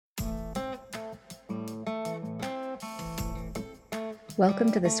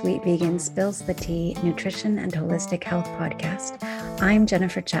Welcome to the Sweet Vegan Spills the Tea Nutrition and Holistic Health Podcast. I'm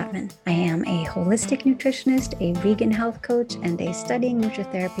Jennifer Chapman. I am a holistic nutritionist, a vegan health coach, and a studying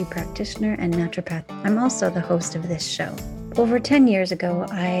nutritherapy practitioner and naturopath. I'm also the host of this show. Over 10 years ago,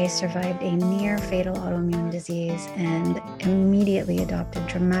 I survived a near fatal autoimmune disease and immediately adopted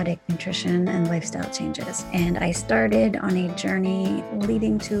dramatic nutrition and lifestyle changes. And I started on a journey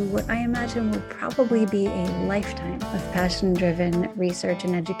leading to what I imagine will probably be a lifetime of passion-driven research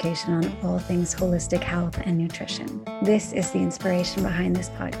and education on all things holistic health and nutrition. This is the inspiration behind this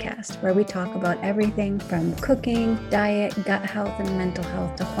podcast, where we talk about everything from cooking, diet, gut health, and mental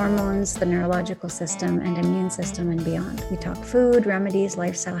health to hormones, the neurological system, and immune system, and beyond. We talk food, remedies,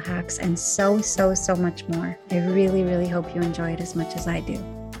 lifestyle hacks, and so much more. I really hope you enjoy it as much as I do.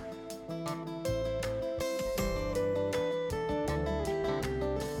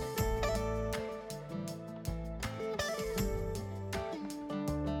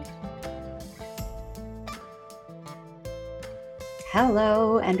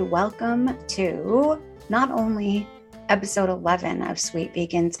 Hello and welcome to not only episode 11 of Sweet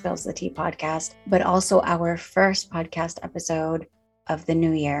Vegan Spills the Tea podcast, but also our first podcast episode of the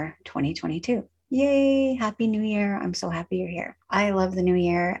new year, 2022. Yay! Happy New Year. I'm so happy you're here. I love the new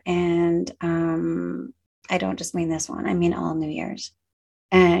year, and I don't just mean this one, I mean all New Year's.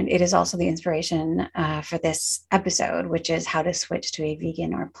 And it is also the inspiration for this episode, which is how to switch to a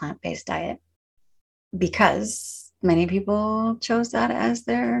vegan or plant-based diet, because many people chose that as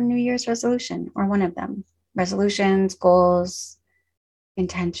their New Year's resolution, or one of them. Resolutions, goals,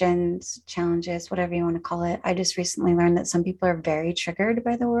 intentions, challenges, whatever you want to call it. I just recently learned that some people are very triggered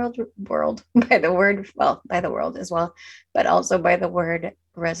by the word as well, but also by the word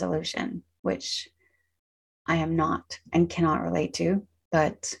resolution, which I am not and cannot relate to,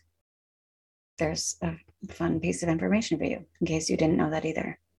 but there's a fun piece of information for you in case you didn't know that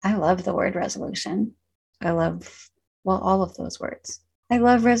either. I love the word resolution. I love, all of those words. I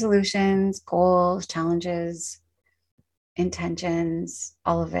love resolutions, goals, challenges, intentions,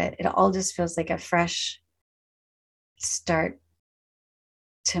 all of it. It all just feels like a fresh start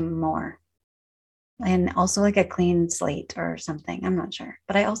to more. And also like a clean slate or something. I'm not sure.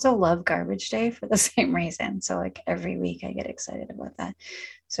 But I also love Garbage Day for the same reason. So like every week I get excited about that.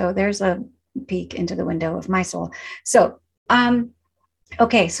 So there's a peek into the window of my soul. So,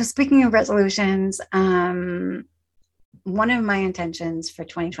 okay. So speaking of resolutions, one of my intentions for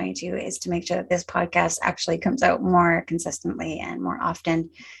 2022 is to make sure that this podcast actually comes out more consistently and more often.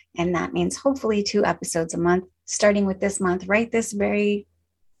 And that means hopefully 2 episodes a month, starting with this month, right this very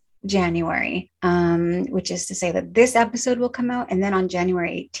January, which is to say that this episode will come out. And then on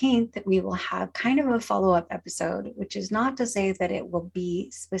January 18th, we will have kind of a follow-up episode, which is not to say that it will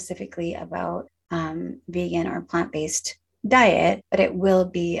be specifically about vegan or plant-based diet, but it will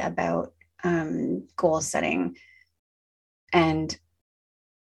be about goal setting and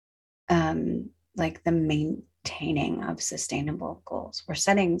like the maintaining of sustainable goals. We're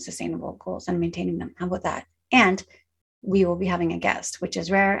setting sustainable goals and maintaining them. How about that? And we will be having a guest, which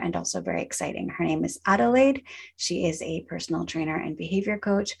is rare and also very exciting. Her name is Adelaide. She is a personal trainer and behavior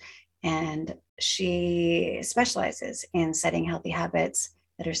coach, and she specializes in setting healthy habits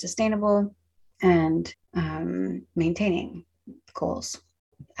that are sustainable and maintaining goals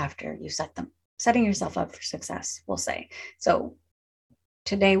after you set them. Setting yourself up for success, we'll say. So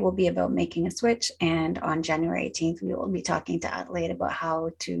today will be about making a switch. And on January 18th, we will be talking to Adelaide about how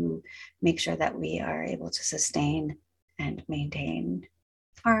to make sure that we are able to sustain and maintain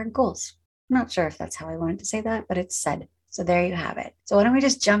our goals. I'm not sure if that's how I wanted to say that, but it's said. So there you have it. So why don't we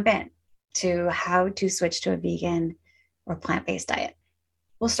just jump in to how to switch to a vegan or plant-based diet?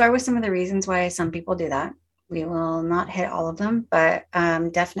 We'll start with some of the reasons why some people do that. We will not hit all of them, but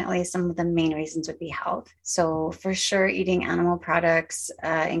definitely some of the main reasons would be health. So for sure, eating animal products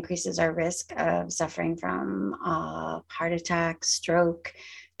increases our risk of suffering from heart attack, stroke,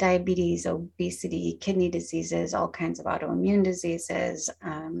 diabetes, obesity, kidney diseases, all kinds of autoimmune diseases,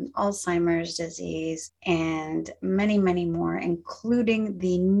 Alzheimer's disease, and many more, including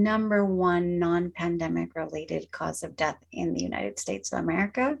the number one non-pandemic related cause of death in the United States of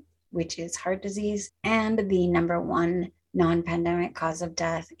America, which is heart disease, and the number one non-pandemic cause of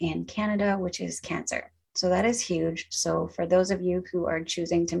death in Canada, which is cancer. So that is huge. So for those of you who are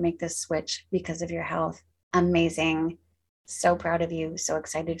choosing to make this switch because of your health, amazing. So proud of you, so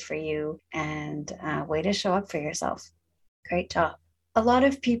excited for you, and way to show up for yourself. Great job. A lot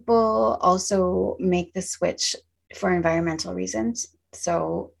of people also make the switch for environmental reasons.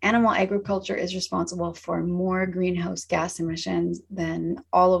 So animal agriculture is responsible for more greenhouse gas emissions than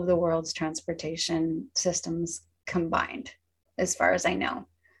all of the world's transportation systems combined. as far as I know.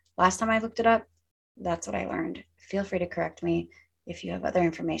 Last time I looked it up, that's what I learned. Feel free to correct me if you have other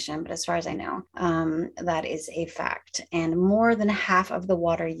information, but as far as I know, that is a fact. And more than half of the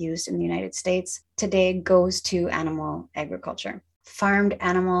water used in the United States today goes to animal agriculture. Farmed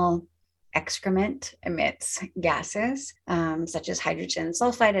animal excrement emits gases such as hydrogen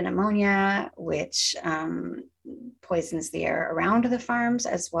sulfide and ammonia, which poisons the air around the farms,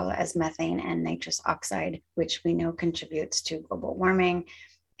 as well as methane and nitrous oxide, which we know contributes to global warming.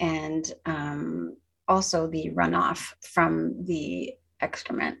 And also the runoff from the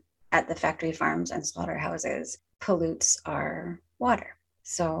excrement at the factory farms and slaughterhouses pollutes our water.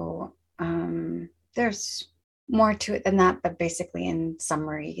 So there's more to it than that, but basically, in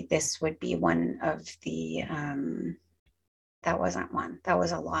summary, this would be one of the that wasn't one, that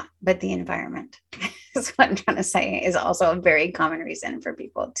was a lot, but the environment is what I'm trying to say, is also a very common reason for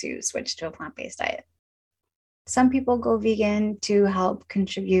people to switch to a plant-based diet. Some people go vegan to help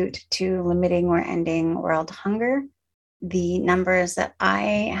contribute to limiting or ending world hunger. The numbers that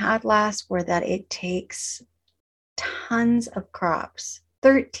I had last were that it takes tons of crops,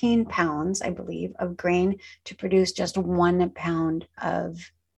 13 pounds, I believe, of grain to produce just 1 pound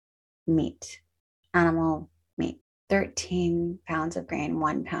of meat, animal meat. 13 pounds of grain,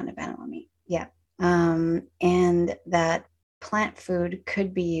 1 pound of animal meat. Yeah. And that plant food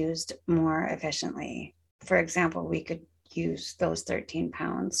could be used more efficiently. For example, we could use those 13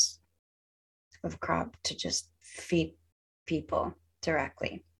 pounds of crop to just feed people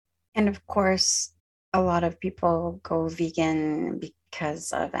directly. And of course, a lot of people go vegan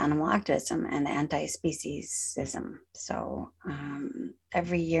because of animal activism and anti-speciesism. So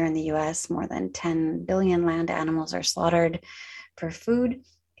every year in the US, more than 10 billion land animals are slaughtered for food.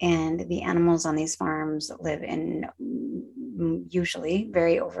 And the animals on these farms live in usually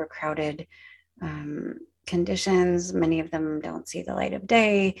very overcrowded conditions. Many of them don't see the light of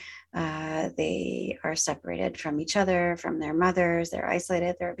day. They are separated from each other, from their mothers. They're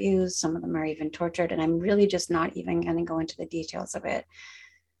isolated, they're abused. Some of them are even tortured. And I'm really just not even going to go into the details of it.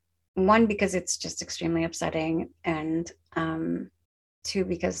 One, because it's just extremely upsetting. And two,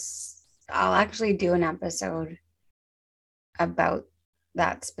 because I'll actually do an episode about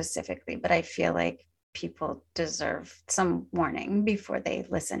that specifically, but I feel like people deserve some warning before they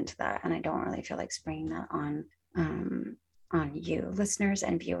listen to that, and I don't really feel like springing that on you listeners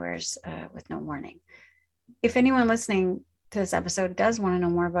and viewers with no warning. If anyone listening to this episode does want to know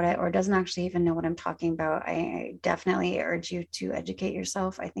more about it or doesn't actually even know what I'm talking about, I definitely urge you to educate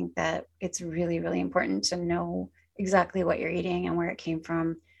yourself. I think that it's really, really important to know exactly what you're eating and where it came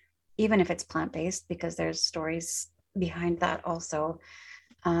from, even if it's plant-based, because there's stories behind that also.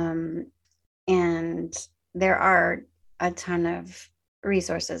 And there are a ton of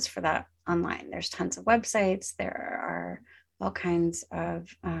resources for that online. There's tons of websites. There are all kinds of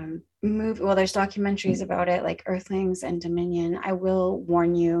there's documentaries about it, like Earthlings and Dominion. I will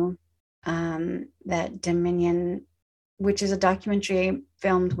warn you that Dominion, which is a documentary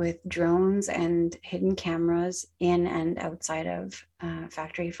filmed with drones and hidden cameras in and outside of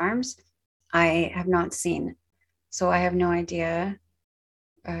factory farms, I have not seen. So I have no idea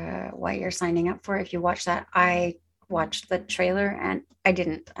what you're signing up for. If you watch that, I watched the trailer and I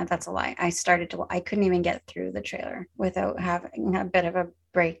didn't. That's a lie. I couldn't even get through the trailer without having a bit of a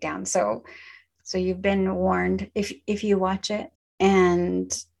breakdown. So you've been warned if you watch it.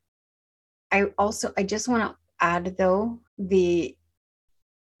 And I just want to add, though, the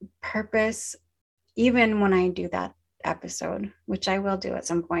purpose, even when I do that episode, which I will do at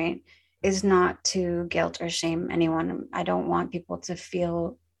some point, is not to guilt or shame anyone. I don't want people to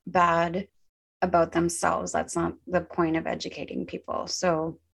feel bad about themselves. That's not the point of educating people.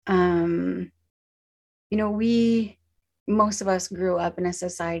 So, most of us grew up in a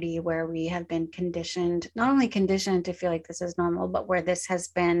society where we have been conditioned, not only conditioned to feel like this is normal, but where this has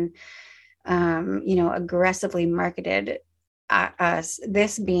been, aggressively marketed at us,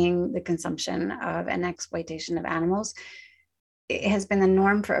 this being the consumption of and exploitation of animals. It has been the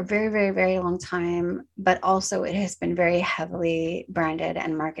norm for a very, very, very long time, but also it has been very heavily branded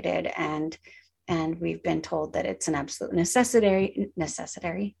and marketed, and we've been told that it's an absolute necessity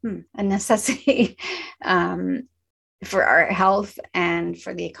for our health and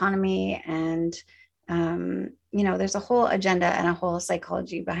for the economy. And there's a whole agenda and a whole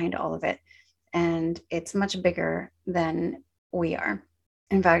psychology behind all of it, and it's much bigger than we are.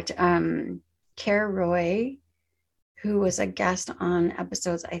 In fact, Care Roy, who was a guest on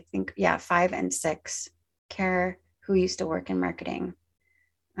episodes, I think, 5 and 6, Care, who used to work in marketing,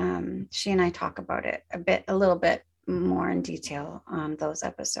 she and I talk about it a little bit more in detail on those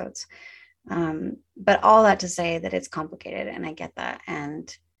episodes. But all that to say that it's complicated, and I get that.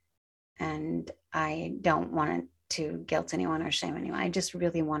 And I don't want to guilt anyone or shame anyone. I just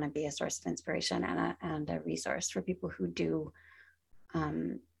really want to be a source of inspiration and a resource for people who do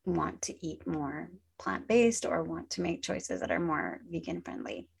want to eat more plant-based or want to make choices that are more vegan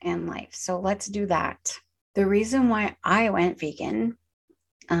friendly in life. So let's do that. The reason why I went vegan,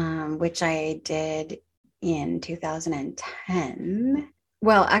 which I did in 2010.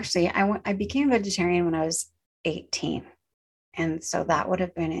 Well, actually, I became vegetarian when I was 18. And so that would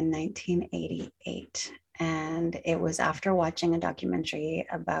have been in 1988. And it was after watching a documentary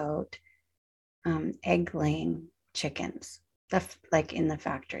about egg laying chickens, like in the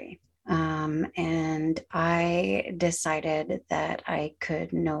factory. And I decided that I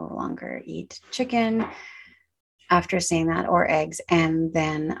could no longer eat chicken after seeing that, or eggs. And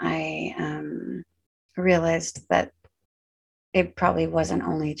then I realized that it probably wasn't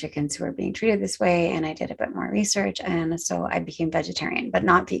only chickens who were being treated this way. And I did a bit more research. And so I became vegetarian, but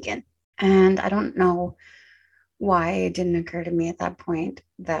not vegan. And I don't know why it didn't occur to me at that point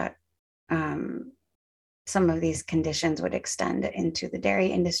that some of these conditions would extend into the dairy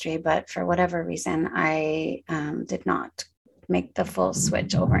industry. But for whatever reason, I did not make the full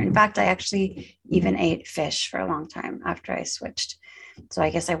switch over. In fact, I actually even ate fish for a long time after I switched. So I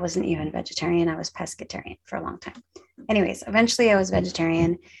guess I wasn't even vegetarian. I was pescatarian for a long time. Anyways, eventually I was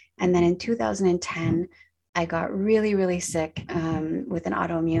vegetarian. And then in 2010, I got really, really sick with an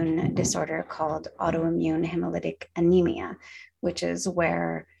autoimmune disorder called autoimmune hemolytic anemia, which is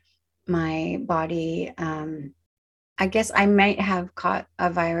where my body, I guess I might have caught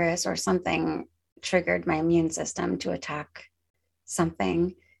a virus or something triggered my immune system to attack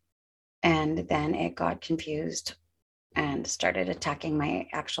something. And then it got confused and started attacking my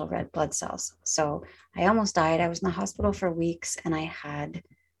actual red blood cells. So I almost died. I was in the hospital for weeks and I had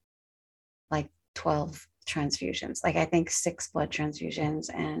like 12 transfusions, like I think 6 blood transfusions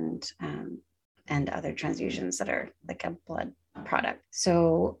and other transfusions that are like a blood product.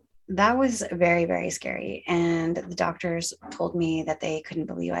 So that was very, very scary. And the doctors told me that they couldn't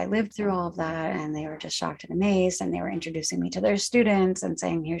believe I lived through all of that. And they were just shocked and amazed. And they were introducing me to their students and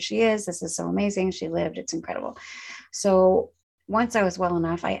saying, here she is. This is so amazing. She lived. It's incredible. So once I was well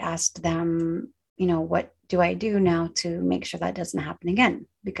enough, I asked them, what do I do now to make sure that doesn't happen again?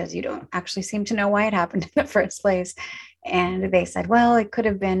 Because you don't actually seem to know why it happened in the first place. And they said, well, it could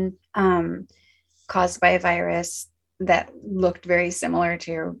have been caused by a virus that looked very similar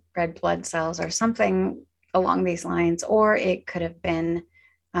to your red blood cells or something along these lines, or it could have been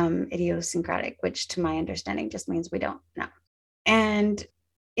idiosyncratic, which to my understanding just means we don't know. And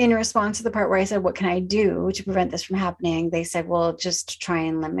in response to the part where I said, what can I do to prevent this from happening? They said, well, just try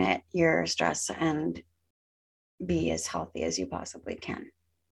and limit your stress and be as healthy as you possibly can.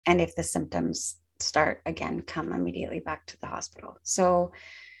 And if the symptoms start again, come immediately back to the hospital. So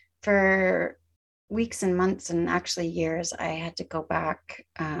for weeks and months and actually years, I had to go back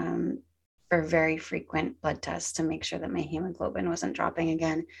for very frequent blood tests to make sure that my hemoglobin wasn't dropping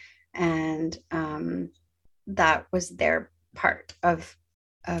again. And that was their part of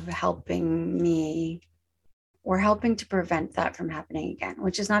helping me or helping to prevent that from happening again,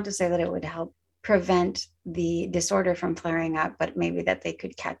 which is not to say that it would help prevent the disorder from flaring up, but maybe that they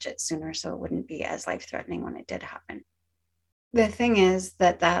could catch it sooner so it wouldn't be as life-threatening when it did happen. The thing is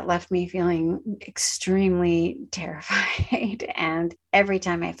that left me feeling extremely terrified. And every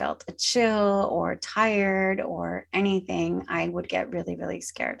time I felt a chill or tired or anything, I would get really, really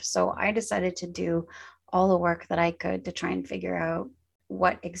scared. So I decided to do all the work that I could to try and figure out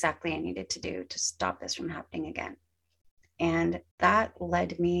what exactly I needed to do to stop this from happening again. And that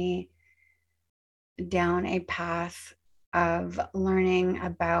led me down a path of learning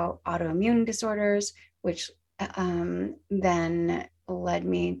about autoimmune disorders, which then led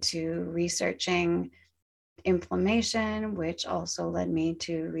me to researching inflammation, which also led me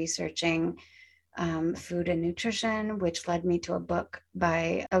to researching food and nutrition, which led me to a book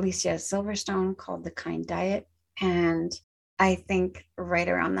by Alicia Silverstone called The Kind Diet. And I think right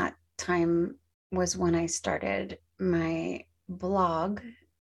around that time was when I started my blog,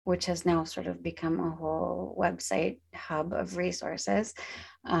 which has now sort of become a whole website hub of resources,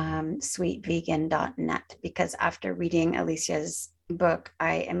 sweetvegan.net, because after reading Alicia's book,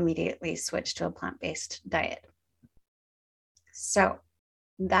 I immediately switched to a plant-based diet. So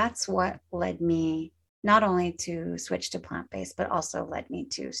that's what led me not only to switch to plant-based, but also led me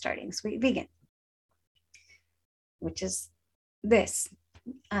to starting Sweet Vegan, which is this,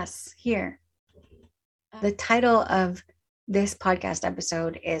 us here. The title of this podcast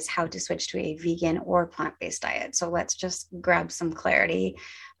episode is how to switch to a vegan or plant-based diet. So let's just grab some clarity.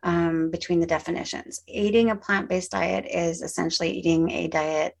 between the definitions. Eating a plant-based diet is essentially eating a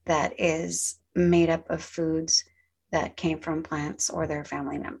diet that is made up of foods that came from plants or their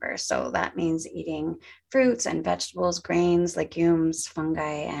family members. So that means eating fruits and vegetables, grains, legumes,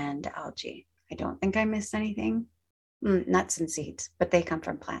 fungi, and algae. I don't think I missed anything. Nuts and seeds, but they come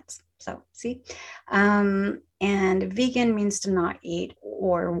from plants. So see, and vegan means to not eat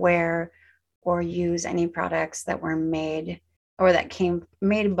or wear or use any products that were made or that came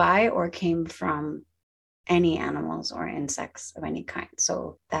made by or came from any animals or insects of any kind.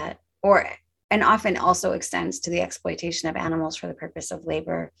 So that, or, and often also extends to the exploitation of animals for the purpose of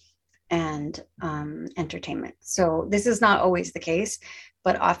labor and entertainment. So this is not always the case,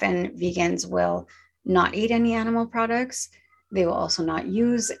 but often vegans will not eat any animal products. They will also not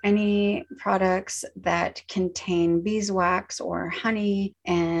use any products that contain beeswax or honey,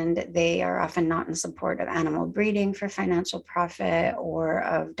 and they are often not in support of animal breeding for financial profit, or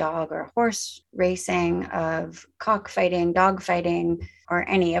of dog or horse racing, of cockfighting, dog fighting, or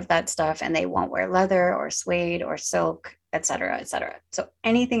any of that stuff. And they won't wear leather or suede or silk, etc., etc. So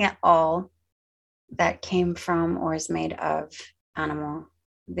anything at all that came from or is made of animal,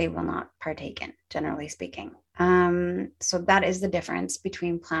 they will not partake in, generally speaking. So that is the difference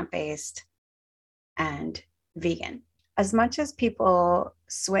between plant-based and vegan. As much as people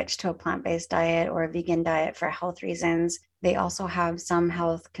switch to a plant-based diet or a vegan diet for health reasons, they also have some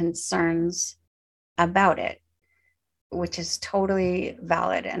health concerns about it, which is totally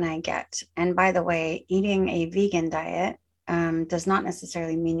valid and I get. And by the way, eating a vegan diet does not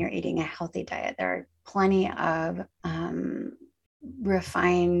necessarily mean you're eating a healthy diet. There are plenty of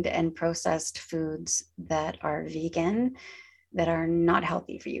refined and processed foods that are vegan that are not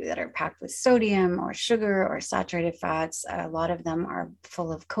healthy for you, that are packed with sodium or sugar or saturated fats. A lot of them are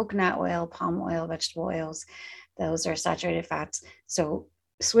full of coconut oil, palm oil, vegetable oils. Those are saturated fats. So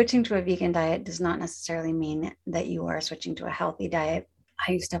switching to a vegan diet does not necessarily mean that you are switching to a healthy diet.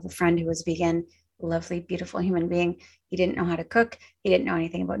 I used to have a friend who was vegan, lovely, beautiful human being. He didn't know how to cook. He didn't know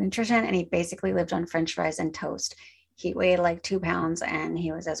anything about nutrition, and he basically lived on French fries and toast. He weighed like 2 pounds and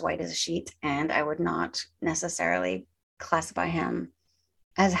he was as white as a sheet. And I would not necessarily classify him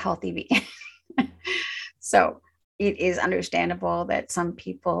as healthy vegan. So it is understandable that some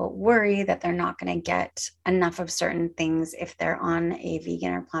people worry that they're not going to get enough of certain things if they're on a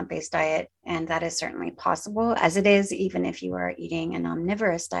vegan or plant-based diet. And that is certainly possible, as it is even if you are eating an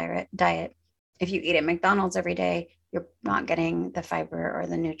omnivorous diet. If you eat at McDonald's every day, you're not getting the fiber or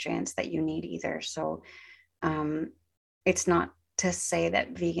the nutrients that you need either. So it's not to say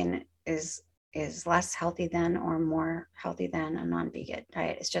that vegan is less healthy than or more healthy than a non-vegan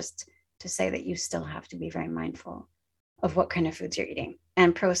diet. It's just to say that you still have to be very mindful of what kind of foods you're eating.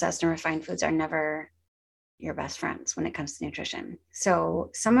 And processed and refined foods are never your best friends when it comes to nutrition. So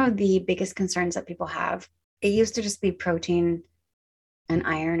some of the biggest concerns that people have, it used to just be protein and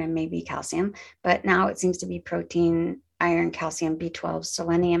iron and maybe calcium, but now it seems to be protein, iron, calcium, B12,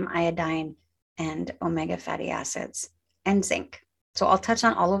 selenium, iodine, and omega fatty acids, and zinc. So I'll touch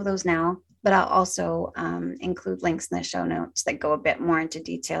on all of those now, but I'll also include links in the show notes that go a bit more into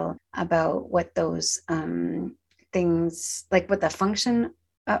detail about what those things, like what the function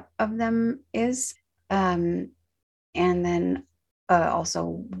of them is, and then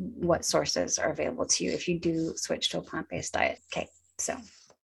also what sources are available to you if you do switch to a plant-based diet. Okay, so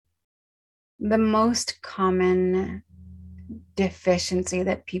the most common deficiency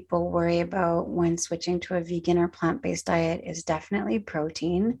that people worry about when switching to a vegan or plant-based diet is definitely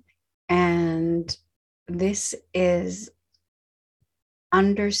protein. And this is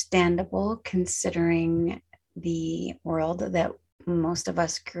understandable considering the world that most of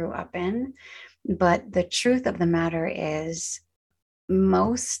us grew up in. But the truth of the matter is,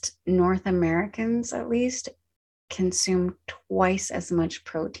 most North Americans, at least, consume twice as much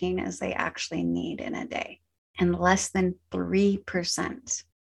protein as they actually need in a day. And less than 3%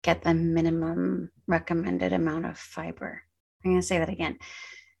 get the minimum recommended amount of fiber. I'm going to say that again.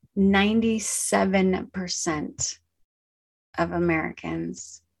 97% of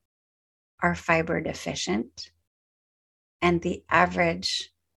Americans are fiber deficient, and the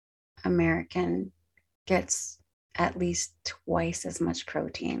average American gets at least twice as much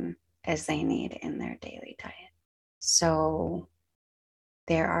protein as they need in their daily diet. So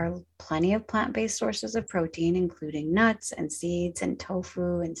there are plenty of plant-based sources of protein, including nuts and seeds and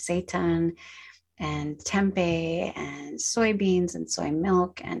tofu and seitan and tempeh and soybeans and soy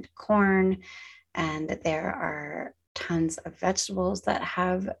milk and corn. And there are tons of vegetables that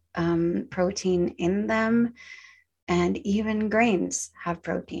have protein in them. And even grains have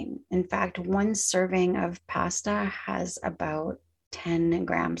protein. In fact, one serving of pasta has about 10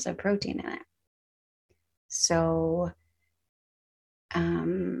 grams of protein in it. So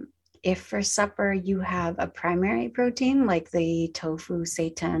if for supper you have a primary protein like the tofu,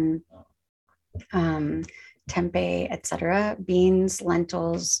 seitan, tempeh, etc., beans,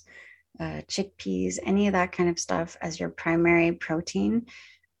 lentils, chickpeas, any of that kind of stuff as your primary protein,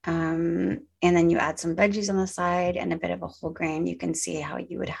 and then you add some veggies on the side and a bit of a whole grain, you can see how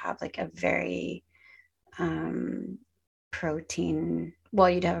you would have like a very protein, well,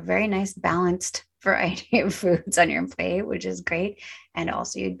 you'd have a very nice balanced variety of foods on your plate, which is great. And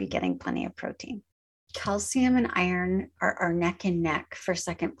also you'd be getting plenty of protein. Calcium and iron are neck and neck for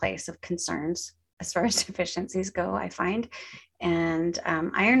second place of concerns as far as deficiencies go, I find. And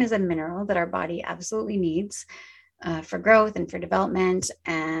iron is a mineral that our body absolutely needs for growth and for development.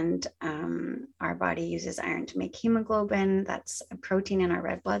 And our body uses iron to make hemoglobin. That's a protein in our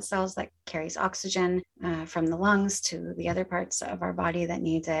red blood cells that carries oxygen from the lungs to the other parts of our body that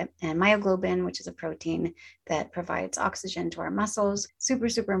needs it. And myoglobin, which is a protein that provides oxygen to our muscles. Super,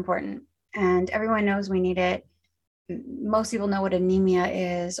 super important. And everyone knows we need it. Most people know what anemia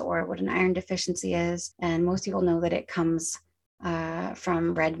is or what an iron deficiency is. And most people know that it comes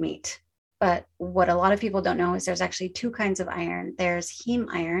from red meat. But what a lot of people don't know is there's actually two kinds of iron. There's heme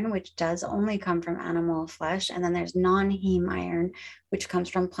iron, which does only come from animal flesh. And then there's non-heme iron, which comes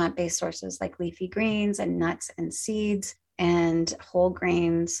from plant-based sources like leafy greens and nuts and seeds and whole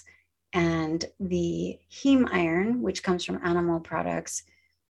grains. And the heme iron, which comes from animal products,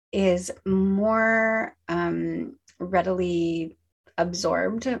 is more readily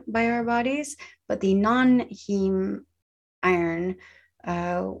absorbed by our bodies. But the non-heme iron,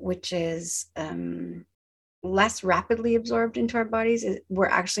 which is less rapidly absorbed into our bodies, we're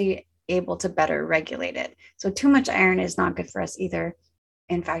actually able to better regulate it. So too much iron is not good for us either.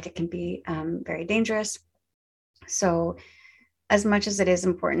 In fact, it can be very dangerous. So as much as it is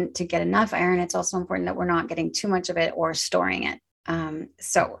important to get enough iron, it's also important that we're not getting too much of it or storing it.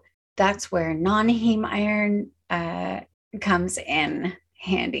 So that's where non-heme iron comes in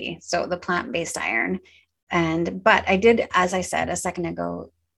handy. So the plant-based iron. But I did, as I said a second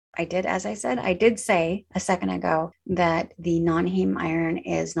ago, I did say a second ago that the non-heme iron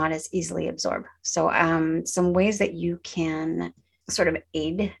is not as easily absorbed. So some ways that you can sort of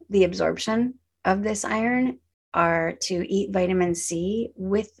aid the absorption of this iron are to eat vitamin C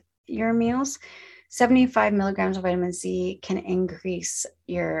with your meals. 75 milligrams of vitamin C can increase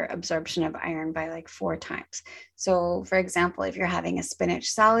your absorption of iron by like 4 times. So for example, if you're having a spinach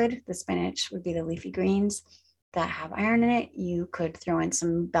salad, the spinach would be the leafy greens that have iron in it. You could throw in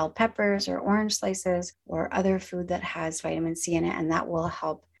some bell peppers or orange slices or other food that has vitamin C in it, and that will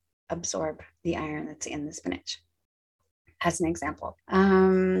help absorb the iron that's in the spinach. As an example,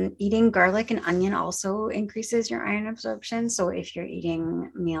 eating garlic and onion also increases your iron absorption. So if you're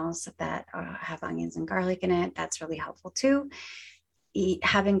eating meals that have onions and garlic in it, that's really helpful too.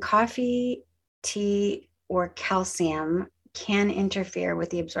 Having coffee, tea, or calcium can interfere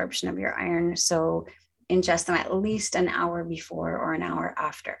with the absorption of your iron. So ingest them at least an hour before or an hour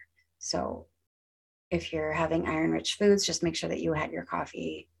after. So if you're having iron-rich foods, just make sure that you had your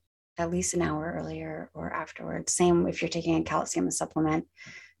coffee at least an hour earlier or afterwards. Same if you're taking a calcium supplement,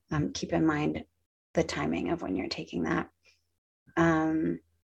 keep in mind the timing of when you're taking that. And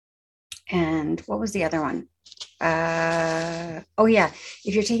what was the other one? Oh yeah,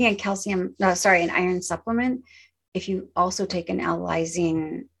 if you're taking an iron supplement, if you also take an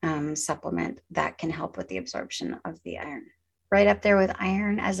L-lysine supplement, that can help with the absorption of the iron. Right up there with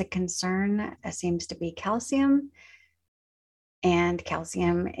iron as a concern seems to be calcium. And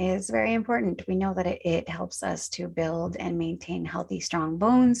calcium is very important. We know that it helps us to build and maintain healthy, strong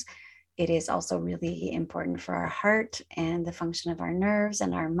bones. It is also really important for our heart and the function of our nerves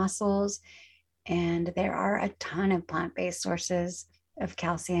and our muscles. And there are a ton of plant-based sources of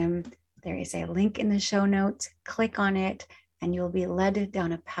calcium. There is a link in the show notes. Click on it, and you'll be led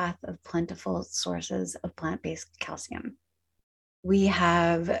down a path of plentiful sources of plant-based calcium. We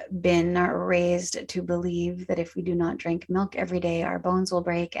have been raised to believe that if we do not drink milk every day, our bones will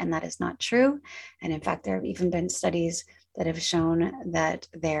break, and that is not true. And in fact, there have even been studies that have shown that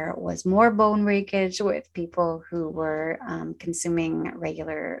there was more bone breakage with people who were consuming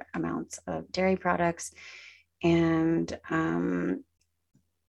regular amounts of dairy products. And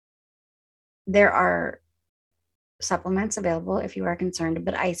there are supplements available if you are concerned,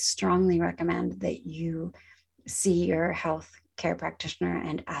 but I strongly recommend that you see your health care practitioner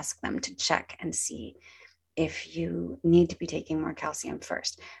and ask them to check and see if you need to be taking more calcium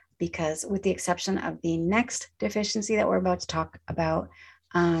first. Because with the exception of the next deficiency that we're about to talk about,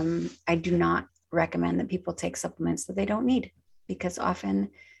 I do not recommend that people take supplements that they don't need. because often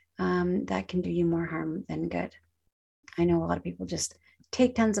that can do you more harm than good. I know a lot of people just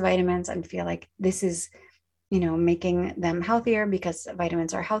take tons of vitamins and feel like this is, making them healthier because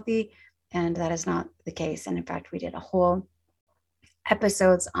vitamins are healthy. And that is not the case. And in fact, we did a whole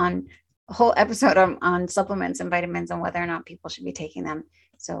episode on supplements and vitamins and whether or not people should be taking them.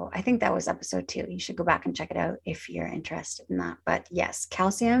 So I think that was episode 2. You should go back and check it out if you're interested in that. But yes,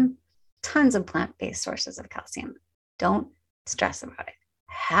 calcium, tons of plant-based sources of calcium. Don't stress about it.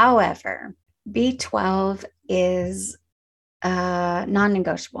 However, B12 is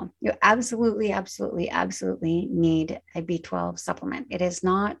non-negotiable. You absolutely, absolutely, absolutely need a B12 supplement. It is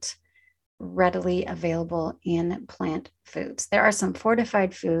not readily available in plant foods. There are some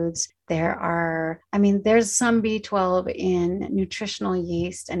fortified foods. There's some B12 in nutritional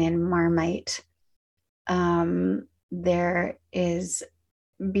yeast and in Marmite. There is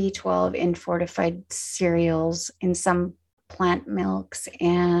B12 in fortified cereals, in some plant milks,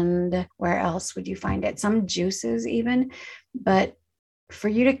 and where else would you find it? Some juices even. But for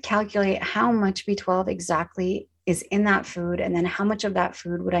you to calculate how much B12 exactly is in that food, and then how much of that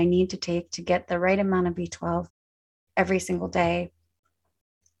food would I need to take to get the right amount of B12 every single day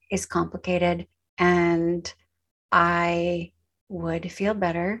is complicated. And I would feel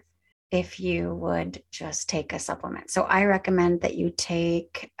better if you would just take a supplement. So I recommend that you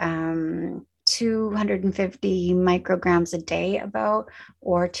take 250 micrograms a day about,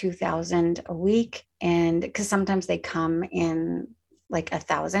 or 2000 a week. And because sometimes they come in like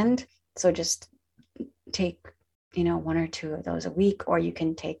 1,000. So just take, 1 or 2 of those a week, or you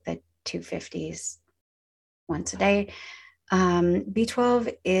can take the 250s once a day.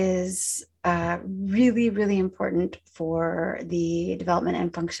 B12 is really, really important for the development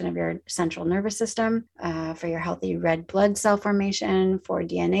and function of your central nervous system, for your healthy red blood cell formation, for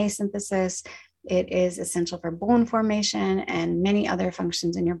DNA synthesis. It is essential for bone formation and many other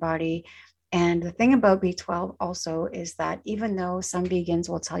functions in your body. And the thing about B12 also is that even though some vegans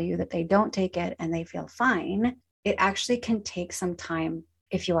will tell you that they don't take it and they feel fine, it actually can take some time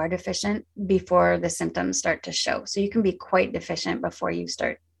if you are deficient before the symptoms start to show. So you can be quite deficient before you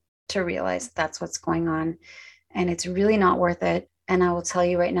start to realize that's what's going on. And it's really not worth it. And I will tell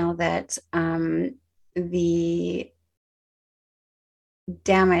you right now that the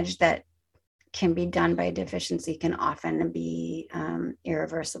damage that can be done by deficiency can often be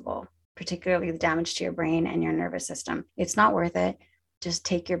irreversible, particularly the damage to your brain and your nervous system. It's not worth it. Just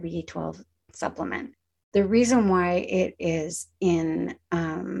take your B12 supplement. The reason why it is in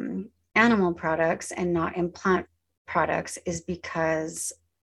animal products and not in plant products is because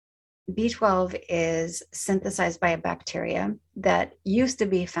B12 is synthesized by a bacteria that used to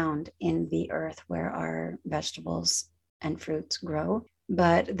be found in the earth where our vegetables and fruits grow.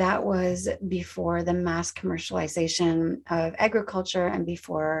 But that was before the mass commercialization of agriculture and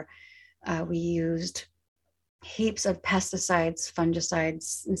before we used heaps of pesticides,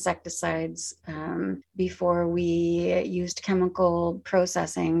 fungicides, insecticides, before we used chemical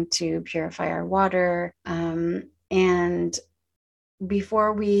processing to purify our water, and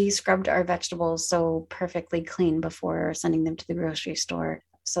before we scrubbed our vegetables so perfectly clean before sending them to the grocery store,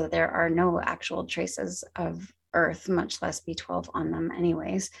 so that there are no actual traces of earth, much less B12 on them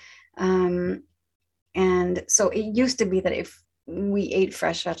anyways. And so it used to be that if we ate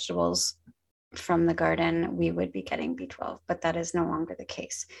fresh vegetables from the garden, we would be getting B12, but that is no longer the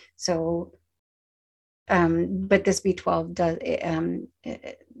case. So, but this B12 does,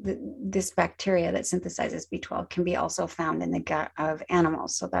 this bacteria that synthesizes B12 can be also found in the gut of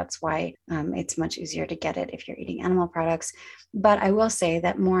animals. So that's why it's much easier to get it if you're eating animal products. But I will say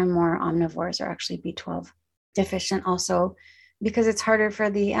that more and more omnivores are actually B12 deficient also, because it's harder for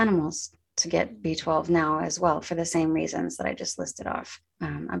the animals to get B12 now as well, for the same reasons that I just listed off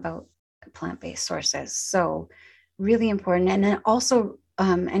about plant-based sources. So really important. And then also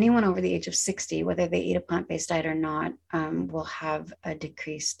anyone over the age of 60, whether they eat a plant-based diet or not, will have a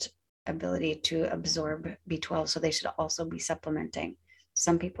decreased ability to absorb B12. So they should also be supplementing.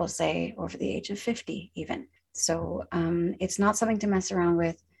 Some people say over the age of 50 even. So it's not something to mess around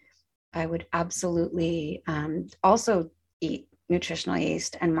with. I would absolutely also eat nutritional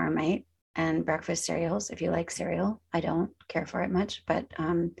yeast and Marmite and breakfast cereals if you like cereal. I don't care for it much, but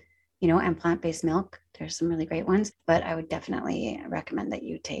and plant-based milk. There's some really great ones, but I would definitely recommend that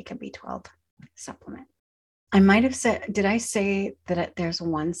you take a B12 supplement. I might have said, did I say that there's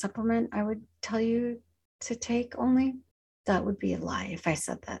one supplement I would tell you to take only? That would be a lie if I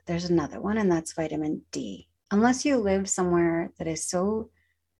said that. There's another one, and that's vitamin D. Unless you live somewhere that is so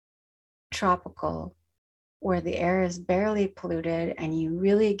tropical, where the air is barely polluted and you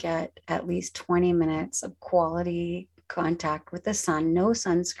really get at least 20 minutes of quality contact with the sun, no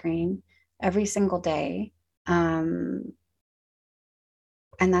sunscreen every single day. And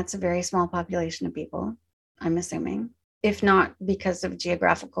that's a very small population of people, I'm assuming, if not because of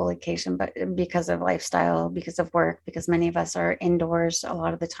geographical location, but because of lifestyle, because of work, because many of us are indoors a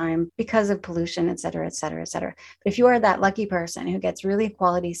lot of the time, because of pollution, et cetera, et cetera, et cetera. But if you are that lucky person who gets really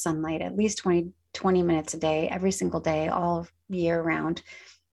quality sunlight, at least 20 minutes a day, every single day, all year round,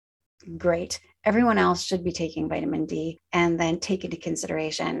 great. Everyone else should be taking vitamin D, and then take into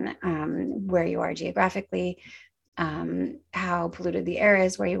consideration where you are geographically, how polluted the air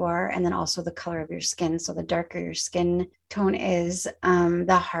is where you are, and then also the color of your skin. So the darker your skin tone is,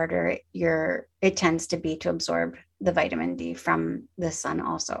 the harder it tends to be to absorb the vitamin D from the sun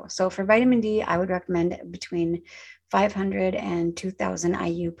also. So for vitamin D, I would recommend between 500 and 2000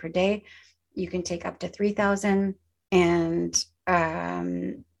 IU per day. You can take up to 3000, and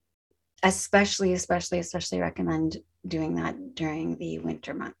especially recommend doing that during the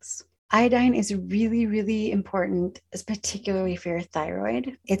winter months. Iodine is really, really important, particularly for your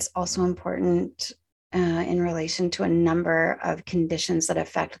thyroid. It's also important in relation to a number of conditions that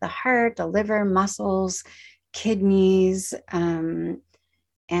affect the heart, the liver, muscles, kidneys, and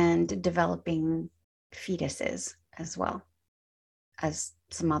developing fetuses, as well as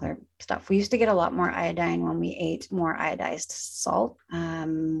some other stuff. We used to get a lot more iodine when we ate more iodized salt.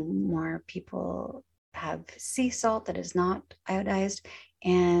 More people have sea salt that is not iodized,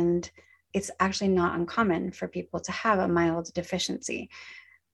 and it's actually not uncommon for people to have a mild deficiency.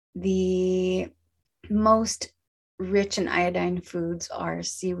 The most rich in iodine foods are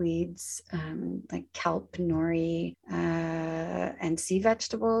seaweeds, like kelp, nori, and sea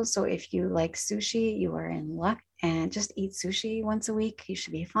vegetables. So if you like sushi, you are in luck, and just eat sushi once a week. You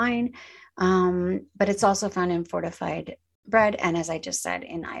should be fine. But it's also found in fortified bread, and as I just said,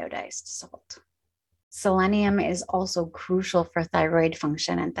 in iodized salt. Selenium is also crucial for thyroid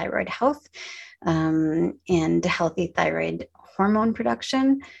function and thyroid health, and healthy thyroid hormone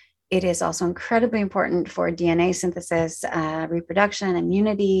production. It is also incredibly important for DNA synthesis, reproduction,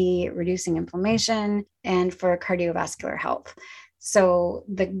 immunity, reducing inflammation, and for cardiovascular health. So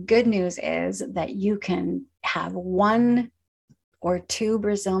the good news is that you can have 1 or 2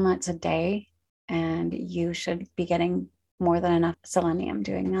 Brazil nuts a day, and you should be getting more than enough selenium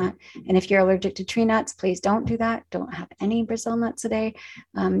doing that. And if you're allergic to tree nuts, please don't do that. Don't have any Brazil nuts a day.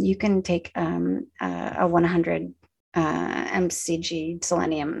 You can take a 100 mcg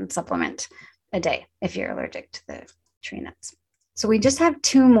selenium supplement a day if you're allergic to the tree nuts. So we just have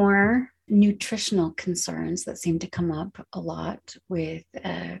 2 more nutritional concerns that seem to come up a lot with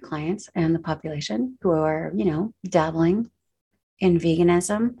clients and the population who are, dabbling in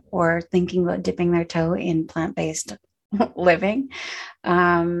veganism or thinking about dipping their toe in plant-based living.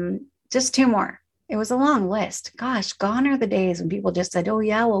 Just 2 more. It was a long list. Gosh, gone are the days when people just said, oh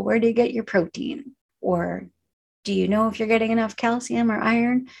yeah, well, where do you get your protein? Or do you know if you're getting enough calcium or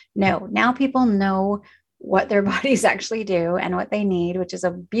iron? No, now people know what their bodies actually do and what they need, which is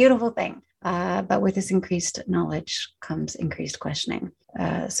a beautiful thing. But with this increased knowledge comes increased questioning.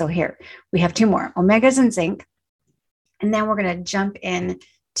 So here we have 2 more, omegas and zinc. And then we're going to jump in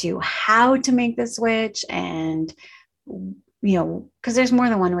to how to make the switch, and, because there's more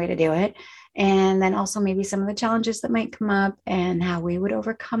than one way to do it. And then also maybe some of the challenges that might come up and how we would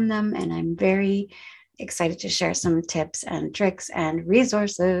overcome them. And I'm very excited to share some tips and tricks and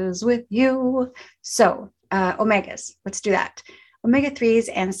resources with you. So omegas, let's do that. Omega-3s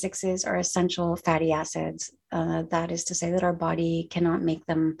and 6s are essential fatty acids. That is to say that our body cannot make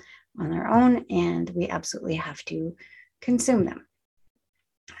them on their own, and we absolutely have to consume them.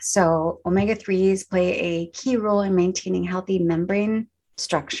 So omega-3s play a key role in maintaining healthy membrane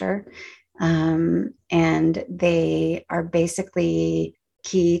structure, and they are basically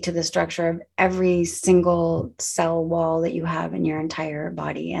key to the structure of every single cell wall that you have in your entire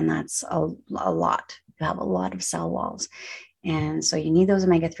body, and that's a lot. You have a lot of cell walls, and so you need those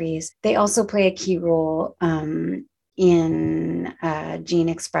omega-3s. They also play a key role in gene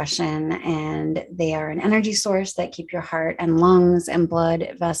expression, and they are an energy source that keep your heart and lungs and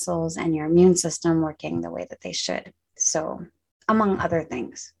blood vessels and your immune system working the way that they should. So among other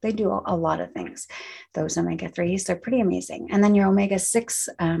things, they do a lot of things. Those omega-3s, they're pretty amazing. And then your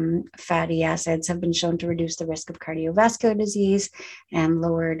omega-6 fatty acids have been shown to reduce the risk of cardiovascular disease and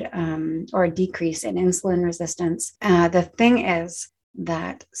lowered or decrease in insulin resistance. The thing is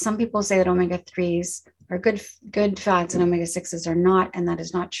that some people say that omega-3s are good fats and omega-6s are not, and that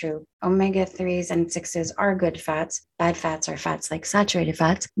is not true. Omega-3s and 6s are good fats. Bad fats are fats like saturated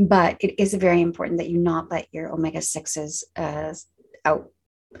fats, but it is very important that you not let your omega-6s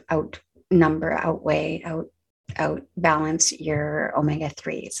outweigh outbalance your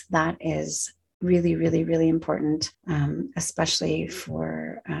omega-3s. That is really, really, really important, especially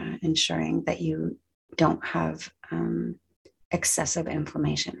for ensuring that you don't have excessive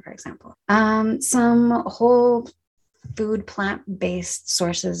inflammation, for example. Some whole food plant-based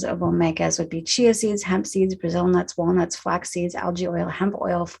sources of omegas would be chia seeds, hemp seeds, Brazil nuts, walnuts, flax seeds, algae oil, hemp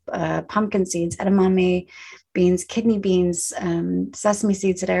oil, pumpkin seeds, edamame beans, kidney beans, sesame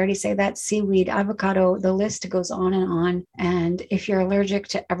seeds. Did I already say that? Seaweed, avocado, the list goes on and on. And if you're allergic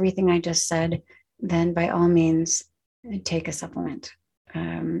to everything I just said, then by all means, take a supplement.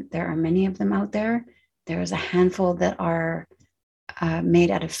 There are many of them out there. There's a handful that are made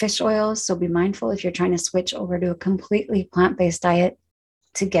out of fish oils. So be mindful if you're trying to switch over to a completely plant-based diet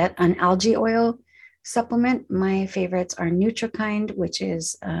to get an algae oil supplement. My favorites are NutraKind, which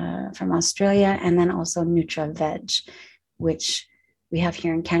is from Australia, and then also NutraVeg, which we have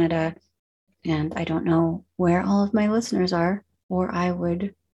here in Canada. And I don't know where all of my listeners are, or I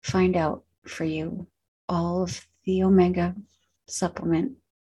would find out for you all of the omega supplement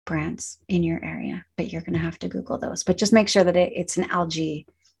brands in your area, but you're going to have to Google those. But just make sure that it's an algae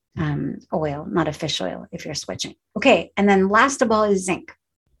oil, not a fish oil if you're switching. Okay, and then last of all is zinc.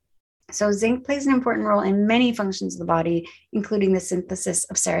 So zinc plays an important role in many functions of the body, including the synthesis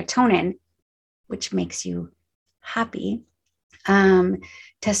of serotonin, which makes you happy,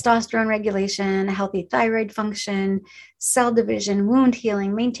 testosterone regulation, healthy thyroid function, cell division, wound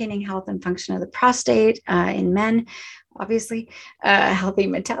healing, maintaining health and function of the prostate in men, obviously, healthy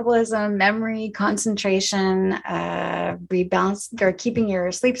metabolism, memory, concentration, rebalance, or keeping your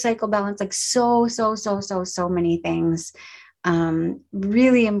sleep cycle balanced, like so many things.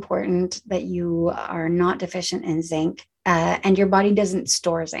 Really important that you are not deficient in zinc, and your body doesn't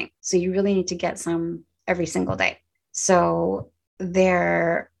store zinc. So you really need to get some every single day. So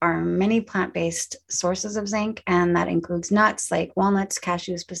there are many plant-based sources of zinc, and that includes nuts like walnuts,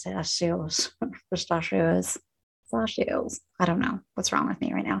 cashews, pistachios. I don't know what's wrong with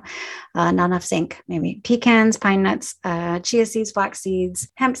me right now. Not enough zinc, maybe. Pecans, pine nuts, chia seeds, flax seeds,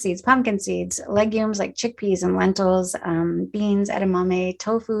 hemp seeds, pumpkin seeds, legumes like chickpeas and lentils, beans, edamame,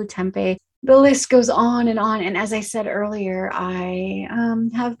 tofu, tempeh. The list goes on. And as I said earlier, I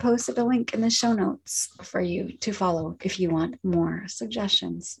have posted a link in the show notes for you to follow if you want more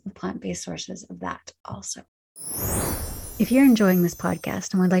suggestions of plant-based sources of that also. If you're enjoying this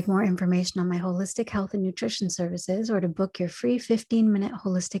podcast and would like more information on my holistic health and nutrition services, or to book your free 15-minute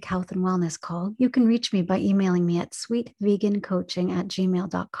holistic health and wellness call, you can reach me by emailing me at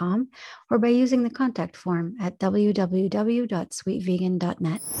sweetvegancoaching@gmail.com or by using the contact form at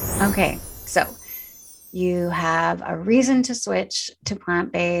www.sweetvegan.net. Okay, so you have a reason to switch to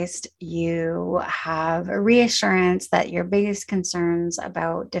plant-based. You have a reassurance that your biggest concerns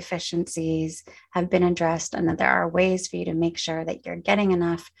about deficiencies have been addressed, and that there are ways for you to make sure that you're getting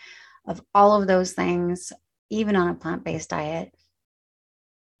enough of all of those things, even on a plant-based diet.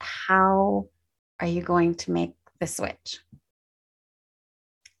 How are you going to make the switch?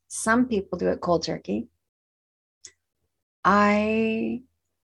 Some people do it cold turkey. I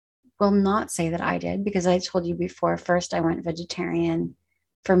will not say that I did, because I told you before, first I went vegetarian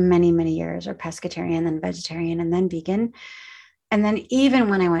for many, many years, or pescatarian, then vegetarian, and then vegan. And then even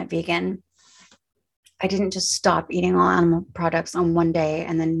when I went vegan, I didn't just stop eating all animal products on one day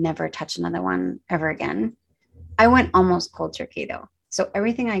and then never touch another one ever again. I went almost cold turkey though. So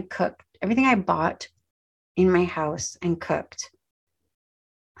everything I cooked, everything I bought in my house and cooked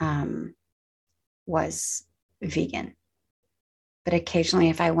was vegan. But occasionally,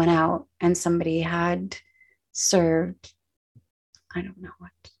 if I went out and somebody had served, I don't know what,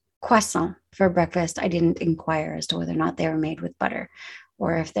 croissant for breakfast, I didn't inquire as to whether or not they were made with butter.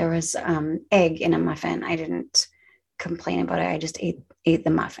 Or if there was egg in a muffin, I didn't complain about it. I just ate the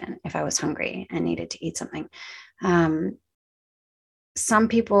muffin if I was hungry and needed to eat something. Some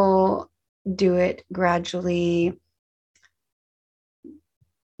people do it gradually.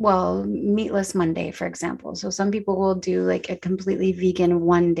 Well, meatless Monday, for example. So some people will do like a completely vegan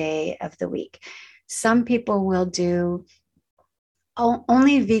one day of the week. Some people will do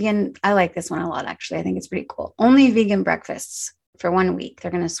only vegan. I like this one a lot, actually. I think it's pretty cool. Only vegan breakfasts for 1 week.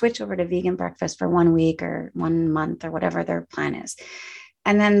 They're going to switch over to vegan breakfast for 1 week or 1 month or whatever their plan is.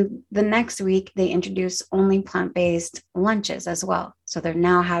 And then the next week, they introduce only plant-based lunches as well. So they're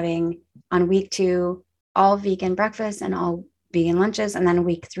now having on week 2, all vegan breakfast and all vegan lunches. And then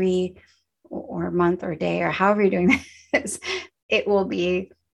week 3 or month or day, or however you're doing this, it will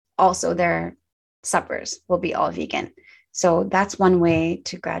be also their suppers will be all vegan. So that's one way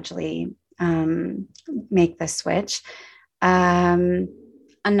to gradually make the switch.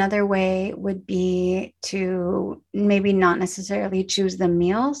 Another way would be to maybe not necessarily choose the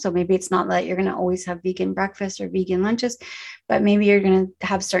meal. So maybe it's not that you're going to always have vegan breakfast or vegan lunches, but maybe you're going to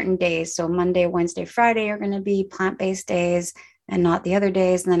have certain days. So Monday, Wednesday, Friday are going to be plant-based days and not the other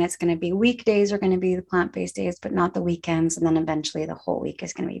days. And then it's going to be weekdays are going to be the plant-based days, but not the weekends. And then eventually the whole week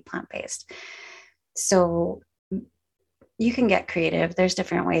is going to be plant-based. So you can get creative. There's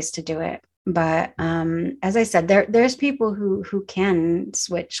different ways to do it. But as I said, there's people who can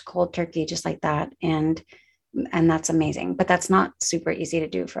switch cold turkey just like that, and that's amazing. But that's not super easy to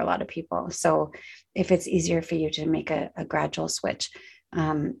do for a lot of people. So if it's easier for you to make a gradual switch,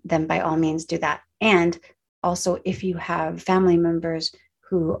 then by all means do that. And also, if you have family members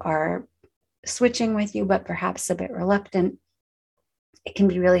who are switching with you, but perhaps a bit reluctant, it can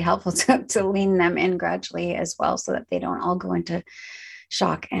be really helpful to lean them in gradually as well, so that they don't all go into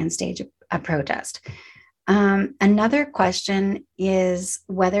shock and stage a protest. Another question is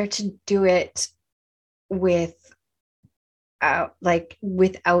whether to do it without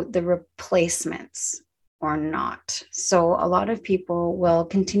the replacements or not. So a lot of people will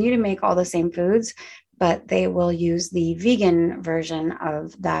continue to make all the same foods, but they will use the vegan version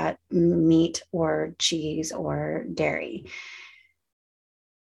of that meat or cheese or dairy.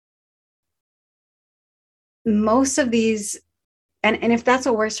 Most of these, and if that's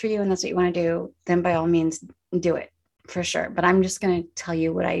what works for you and that's what you want to do, then by all means do it for sure. But I'm just going to tell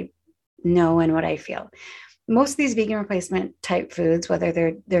you what I know and what I feel. Most of these vegan replacement type foods,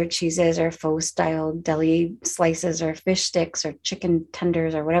 whether they're cheeses or faux style deli slices or fish sticks or chicken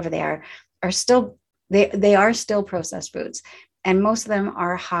tenders or whatever they are still they are still processed foods. And most of them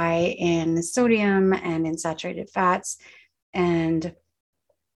are high in sodium and in saturated fats, and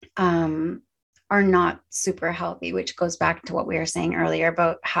are not super healthy, which goes back to what we were saying earlier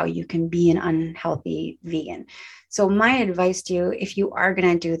about how you can be an unhealthy vegan. So my advice to you, if you are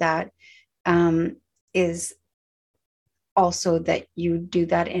going to do that, is also that you do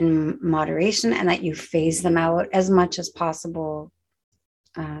that in moderation and that you phase them out as much as possible,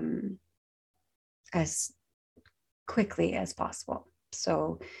 as quickly as possible.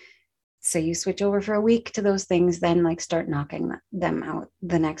 So you switch over for a week to those things, then like start knocking them out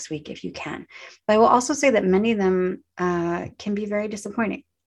the next week if you can. But I will also say that many of them can be very disappointing.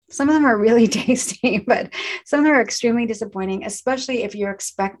 Some of them are really tasty, but some of them are extremely disappointing, especially if you're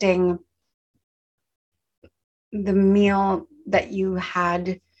expecting the meal that you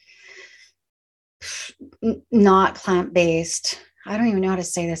had not plant-based. I don't even know how to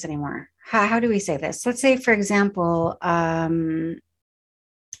say this anymore. How do we say this? Let's say, for example,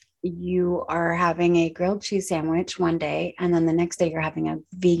 you are having a grilled cheese sandwich one day, and then the next day you're having a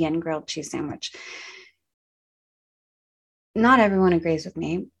vegan grilled cheese sandwich. Not everyone agrees with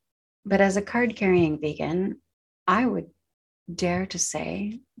me, but as a card-carrying vegan, I would dare to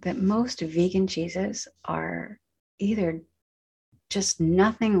say that most vegan cheeses are either just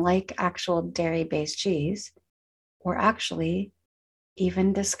nothing like actual dairy-based cheese, or actually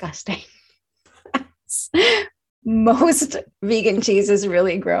even disgusting. Most vegan cheese is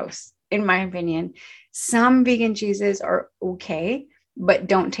really gross, in my opinion. Some vegan cheeses are okay, but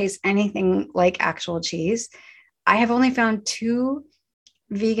don't taste anything like actual cheese. I have only found 2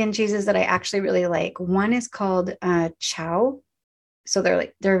 vegan cheeses that I actually really like. One is called Chow. So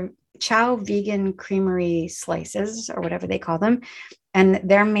they're Chow vegan creamery slices, or whatever they call them. And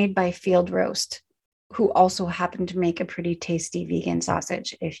they're made by Field Roast, who also happen to make a pretty tasty vegan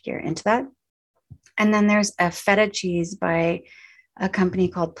sausage if you're into that. And then there's a feta cheese by a company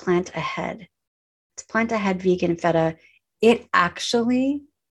called Plant Ahead. It's Plant Ahead vegan feta. It actually,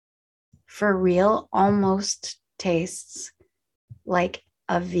 for real, almost tastes like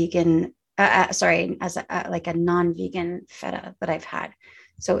a vegan, like a non-vegan feta that I've had.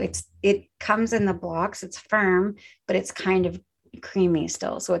 So it comes in the blocks. It's firm, but it's kind of creamy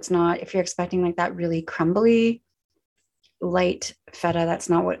still. So it's not, if you're expecting like that really crumbly light feta, that's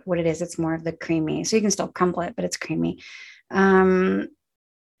not what it is. It's more of the creamy. So you can still crumble it, but it's creamy.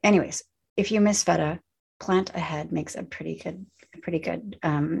 Anyways, if you miss feta, Plant Ahead makes a pretty good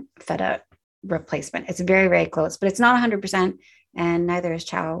feta replacement. It's very, very close, but it's not 100%, and neither is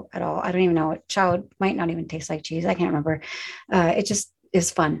Chow at all. I don't even know. Chow might not even taste like cheese. I can't remember. It just is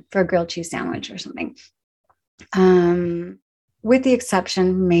fun for a grilled cheese sandwich or something. With the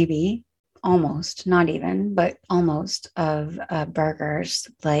exception, maybe, almost, not even, but almost, of burgers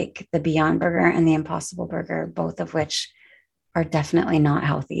like the Beyond Burger and the Impossible Burger, both of which are definitely not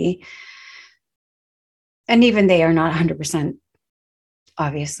healthy. And even they are not 100%,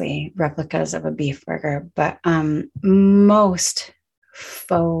 obviously, replicas of a beef burger. But most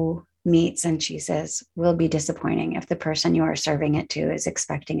faux meats and cheeses will be disappointing if the person you are serving it to is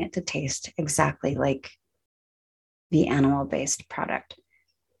expecting it to taste exactly like the animal-based product.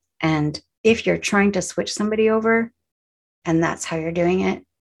 And if you're trying to switch somebody over and that's how you're doing it,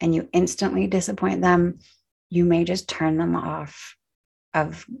 and you instantly disappoint them, you may just turn them off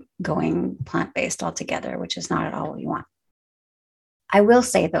of going plant-based altogether, which is not at all what you want. I will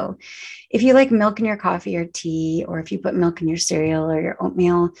say though, if you like milk in your coffee or tea, or if you put milk in your cereal or your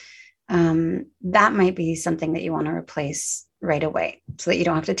oatmeal, that might be something that you want to replace right away so that you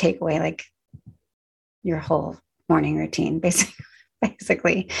don't have to take away like your whole morning routine,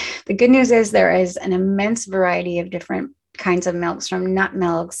 basically. The good news is there is an immense variety of different kinds of milks, from nut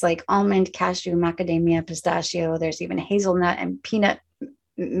milks like almond, cashew, macadamia, pistachio. There's even hazelnut and peanut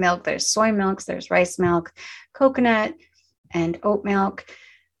milk. There's soy milks, there's rice milk, coconut, and oat milk.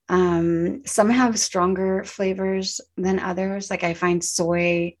 Some have stronger flavors than others. Like I find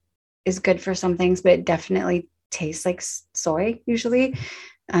soy is good for some things, but it definitely tastes like soy usually.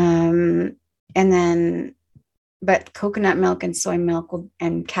 But coconut milk and soy milk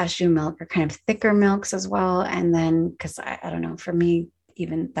and cashew milk are kind of thicker milks as well. And then, because I don't know, for me,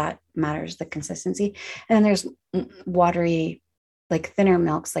 even that matters, the consistency. And then there's watery, like thinner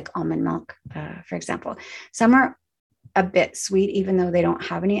milks, like almond milk, for example. Some are a bit sweet, even though they don't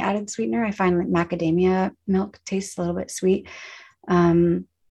have any added sweetener. I find like macadamia milk tastes a little bit sweet.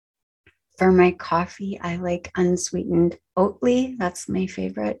 For my coffee, I like unsweetened Oatly. That's my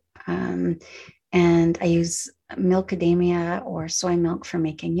favorite. And I use milkadamia or soy milk for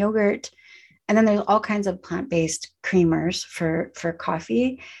making yogurt. And then there's all kinds of plant-based creamers for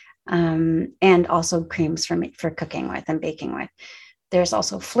coffee, and also creams for cooking with and baking with. There's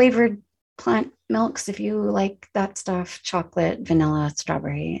also flavored plant milks if you like that stuff: chocolate, vanilla,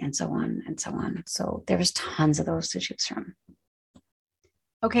 strawberry, and so on and so on. So there's tons of those to choose from.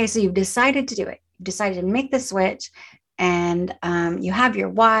 Okay, so you've decided to do it. You've decided to make the switch, and you have your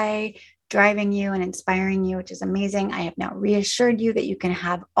why driving you and inspiring you, which is amazing. I have now reassured you that you can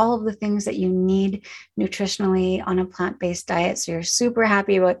have all of the things that you need nutritionally on a plant-based diet. So you're super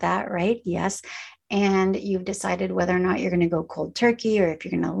happy about that, right? Yes. And you've decided whether or not you're going to go cold turkey or if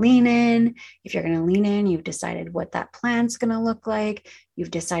you're going to lean in. If you're going to lean in, you've decided what that plan's going to look like.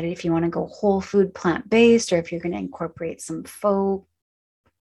 You've decided if you want to go whole food plant-based or if you're going to incorporate some faux,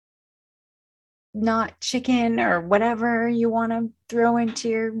 not chicken or whatever you want to throw into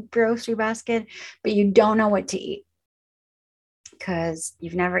your grocery basket, but you don't know what to eat because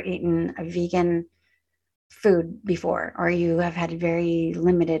you've never eaten a vegan food before, or you have had very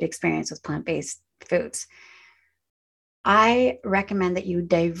limited experience with plant-based foods. I recommend that you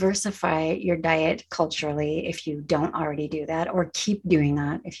diversify your diet culturally if you don't already do that, or keep doing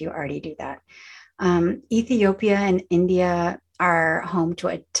that if you already do that. Ethiopia and India are home to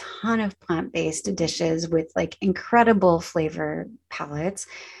a ton of plant-based dishes with like incredible flavor palettes.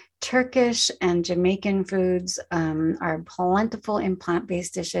 Turkish and Jamaican foods are plentiful in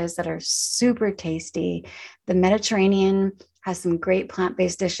plant-based dishes that are super tasty. The Mediterranean has some great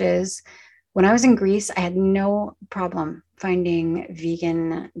plant-based dishes. When I was in Greece, I had no problem finding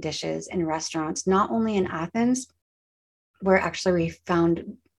vegan dishes in restaurants, not only in Athens, where actually we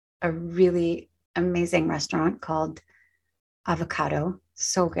found a really amazing restaurant called Avocado,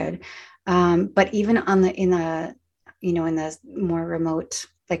 so good. But even in the more remote,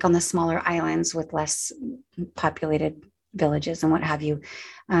 like on the smaller islands with less populated villages and what have you,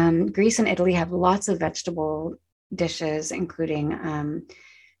 Greece and Italy have lots of vegetable dishes, including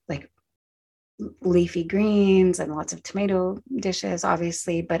like leafy greens and lots of tomato dishes,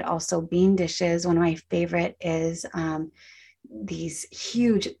 obviously, but also bean dishes. One of my favorite is these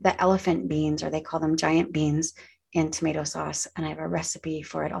huge, the elephant beans, or they call them giant beans, in tomato sauce. And I have a recipe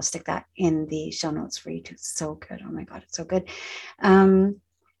for it. I'll stick that in the show notes for you too. It's so good. Oh my God, it's so good.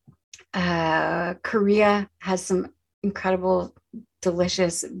 Korea has some incredible,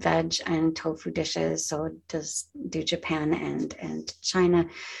 delicious veg and tofu dishes. So does Japan and China.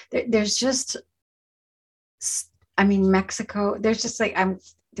 There's just, I mean, Mexico, there's just like,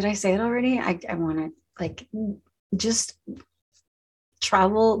 did I say it already? I want to like just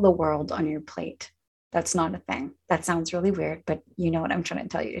travel the world on your plate. That's not a thing. That sounds really weird, but you know what I'm trying to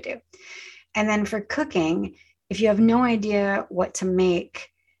tell you to do. And then for cooking, if you have no idea what to make,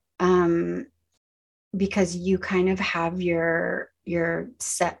 because you kind of have your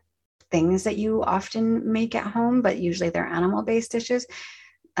set things that you often make at home, but usually they're animal-based dishes.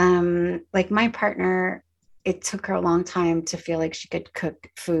 Like my partner, it took her a long time to feel like she could cook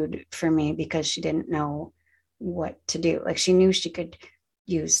food for me because she didn't know what to do. Like she knew she could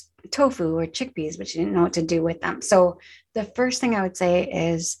use tofu or chickpeas, but she didn't know what to do with them. So the first thing I would say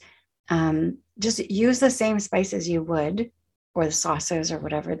is Just use the same spices you would, or the sauces or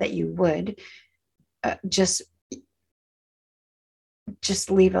whatever that you would. Just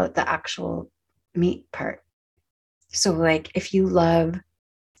leave out the actual meat part. So like if you love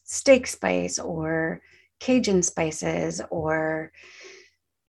steak spice or Cajun spices or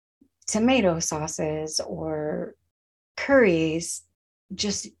tomato sauces or curries,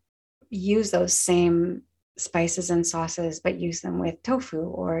 just use those same spices and sauces, but use them with tofu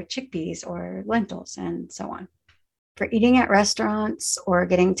or chickpeas or lentils and so on. For eating at restaurants or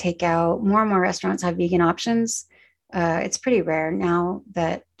getting takeout, more and more restaurants have vegan options. It's pretty rare now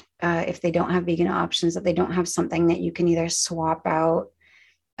that if they don't have vegan options, that they don't have something that you can either swap out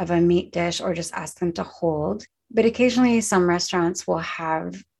of a meat dish or just ask them to hold. But occasionally some restaurants will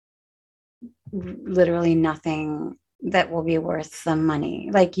have literally nothing that will be worth the money.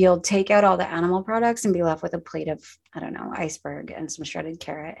 Like you'll take out all the animal products and be left with a plate of, I don't know, iceberg and some shredded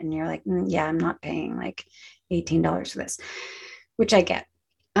carrot. And you're like, yeah, I'm not paying like $18 for this, which I get.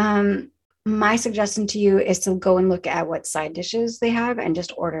 My suggestion to you is to go and look at what side dishes they have and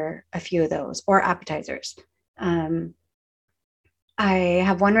just order a few of those or appetizers. I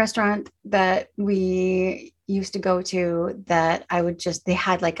have one restaurant that we used to go to that they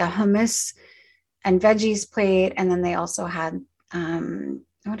had like a hummus and veggies plate. And then they also had,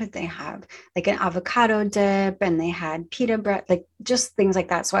 what did they have? Like an avocado dip, and they had pita bread, like just things like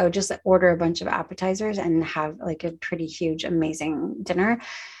that. So I would just order a bunch of appetizers and have like a pretty huge, amazing dinner.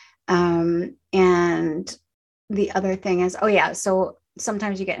 And the other thing is, oh yeah, so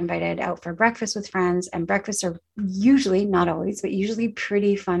sometimes you get invited out for breakfast with friends, and breakfasts are usually, not always, but usually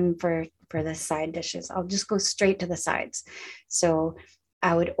pretty fun for the side dishes. I'll just go straight to the sides. So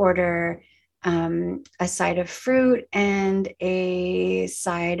I would order a side of fruit and a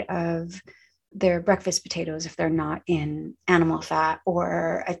side of their breakfast potatoes if they're not in animal fat,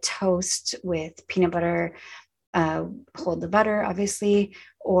 or a toast with peanut butter, hold the butter obviously,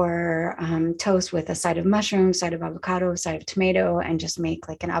 or toast with a side of mushrooms, side of avocado, side of tomato, and just make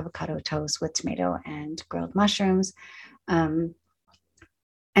like an avocado toast with tomato and grilled mushrooms. And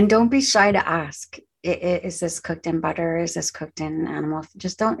don't be shy to ask, is this cooked in butter? Is this cooked in animal?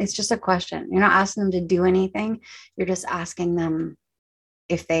 Just don't, it's just a question. You're not asking them to do anything. You're just asking them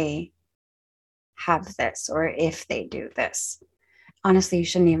if they have this or if they do this. Honestly, you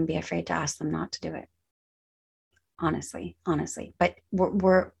shouldn't even be afraid to ask them not to do it. Honestly, but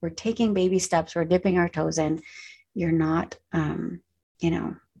we're taking baby steps. We're dipping our toes in. You're not, you're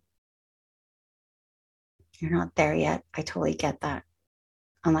not there yet. I totally get that.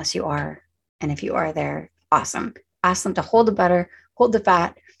 Unless you are. And if you are there, awesome. Ask them to hold the butter, hold the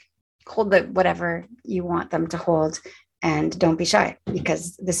fat, hold the whatever you want them to hold. And don't be shy,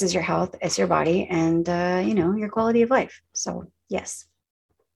 because this is your health, it's your body, and, your quality of life. So, yes.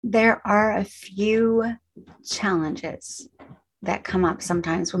 There are a few challenges that come up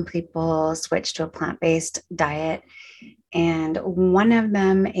sometimes when people switch to a plant-based diet. And one of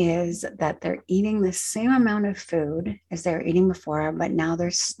them is that they're eating the same amount of food as they were eating before, but now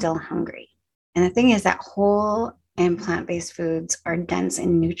they're still hungry. And the thing is that whole and plant-based foods are dense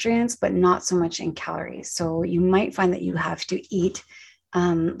in nutrients, but not so much in calories. So you might find that you have to eat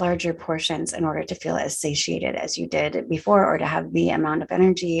larger portions in order to feel as satiated as you did before, or to have the amount of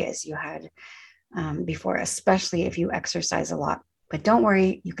energy as you had before, especially if you exercise a lot. But don't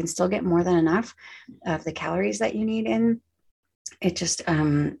worry, you can still get more than enough of the calories that you need in. It just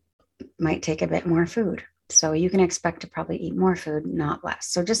might take a bit more food. So you can expect to probably eat more food, not less.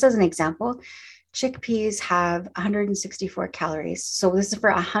 So just as an example, chickpeas have 164 calories. So this is for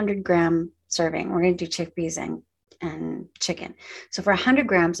a 100-gram serving. We're going to do chickpeas and chicken. So for 100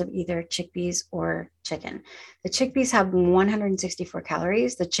 grams of either chickpeas or chicken, the chickpeas have 164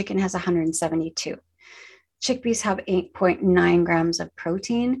 calories. The chicken has 172. Chickpeas have 8.9 grams of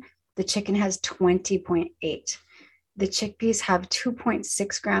protein. The chicken has 20.8. The chickpeas have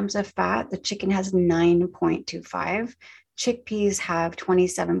 2.6 grams of fat. The chicken has 9.25. Chickpeas have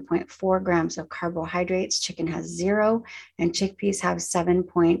 27.4 grams of carbohydrates. Chicken has 0. And chickpeas have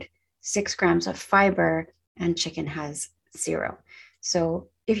 7.6 grams of fiber, and chicken has 0. So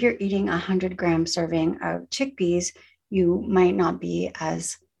if you're eating a 100-gram serving of chickpeas, you might not be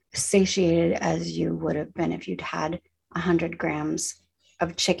as satiated as you would have been if you'd had 100 grams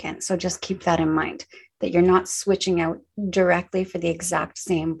of chicken. So just keep that in mind, that you're not switching out directly for the exact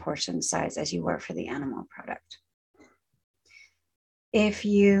same portion size as you were for the animal product. If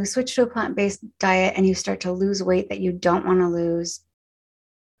you switch to a plant-based diet and you start to lose weight that you don't want to lose,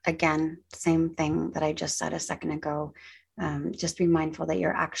 again, same thing that I just said a second ago. just be mindful that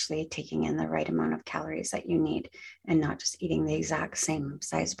you're actually taking in the right amount of calories that you need and not just eating the exact same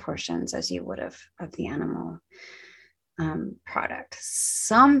size portions as you would have of the animal product.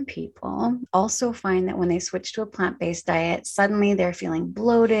 Some people also find that when they switch to a plant-based diet, suddenly they're feeling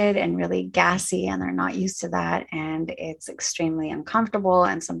bloated and really gassy, and they're not used to that. And it's extremely uncomfortable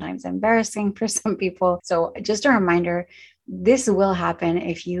and sometimes embarrassing for some people. So just a reminder, this will happen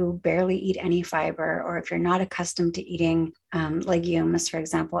if you barely eat any fiber, or if you're not accustomed to eating legumes, for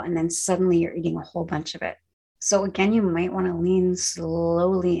example, and then suddenly you're eating a whole bunch of it. So again, you might want to lean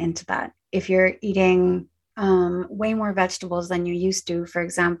slowly into that. If you're eating way more vegetables than you used to, for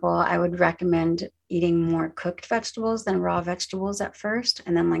example, I would recommend eating more cooked vegetables than raw vegetables at first,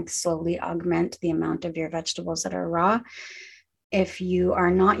 and then like slowly augment the amount of your vegetables that are raw. If you are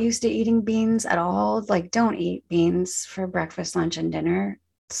not used to eating beans at all, like don't eat beans for breakfast, lunch, and dinner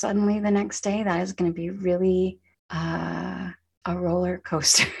suddenly the next day. That is going to be really a roller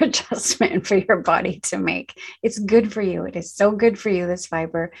coaster adjustment for your body to make. It's good for you. It is so good for you, this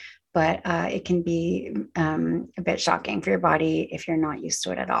fiber, but it can be a bit shocking for your body if you're not used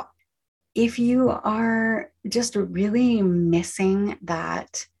to it at all. If you are just really missing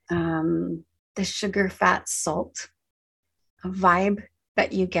that, the sugar, fat, salt vibe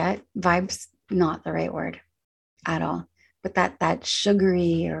that you get, vibe's not the right word at all, but that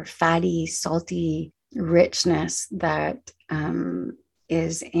sugary or fatty, salty richness that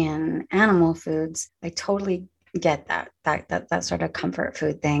is in animal foods, I totally get that sort of comfort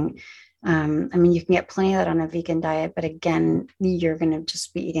food thing. I mean, you can get plenty of that on a vegan diet, but again, you're going to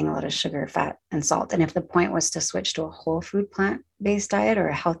just be eating a lot of sugar, fat, and salt. And if the point was to switch to a whole food plant-based diet or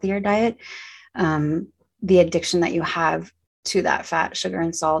a healthier diet, the addiction that you have to that fat, sugar,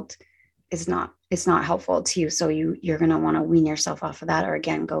 and salt is not helpful to you. So you're going to want to wean yourself off of that, or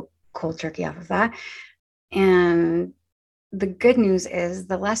again, go cold turkey off of that. And the good news is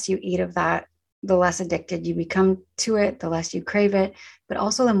the less you eat of that, the less addicted you become to it, the less you crave it, but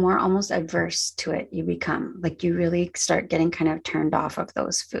also the more almost adverse to it you become. Like you really start getting kind of turned off of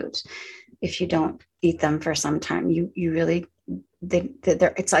those foods if you don't eat them for some time. You really,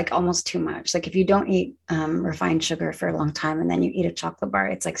 it's like almost too much. Like if you don't eat refined sugar for a long time and then you eat a chocolate bar,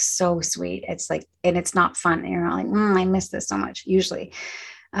 it's like so sweet. It's like, and it's not fun. You're not like, I miss this so much usually.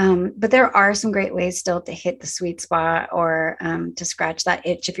 But there are some great ways still to hit the sweet spot, or to scratch that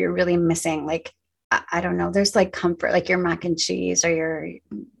itch if you're really missing, like, I don't know, there's like comfort, like your mac and cheese or your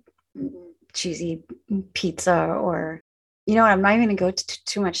cheesy pizza, or, you know what, I'm not even going to go to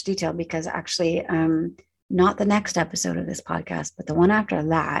too much detail because actually, not the next episode of this podcast, but the one after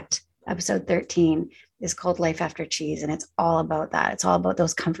that, episode 13, is called Life After Cheese. And it's all about that. It's all about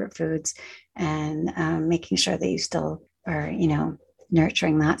those comfort foods and making sure that you still are,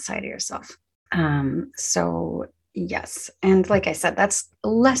 nurturing that side of yourself. So yes. And like I said, that's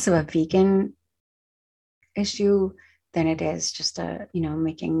less of a vegan issue than it is just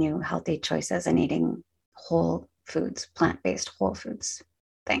making new healthy choices and eating whole foods, plant-based whole foods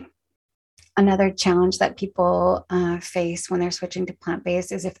thing. Another challenge that people face when they're switching to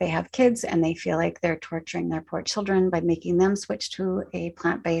plant-based is if they have kids and they feel like they're torturing their poor children by making them switch to a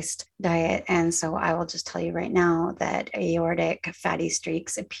plant-based diet. And so I will just tell you right now that aortic fatty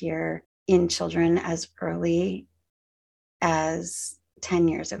streaks appear in children as early as 10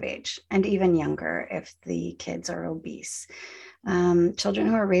 years of age, and even younger if the kids are obese. Children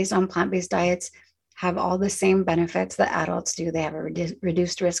who are raised on plant-based diets have all the same benefits that adults do. They have a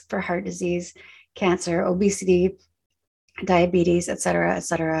reduced risk for heart disease, cancer, obesity, diabetes, et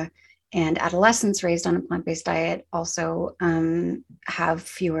cetera. And adolescents raised on a plant-based diet also have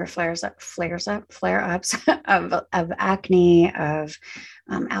fewer flare-ups of acne, of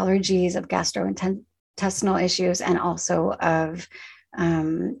allergies, of gastrointestinal issues, and also of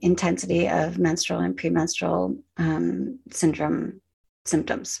intensity of menstrual and premenstrual syndrome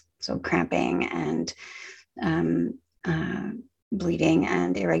symptoms. So cramping and bleeding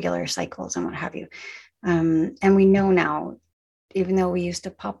and irregular cycles and what have you. And we know now, even though we used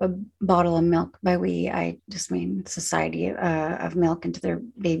to pop a bottle of milk, by we, I just mean society, of milk into their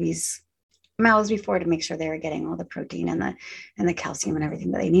babies' mouths before to make sure they were getting all the protein and the calcium and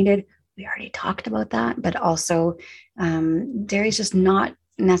everything that they needed. We already talked about that, but also dairy is just not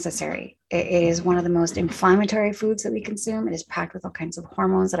necessary. It is one of the most inflammatory foods that we consume. It is packed with all kinds of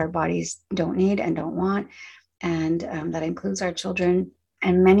hormones that our bodies don't need and don't want. And that includes our children.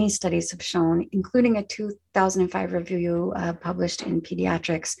 And many studies have shown, including a 2005 review published in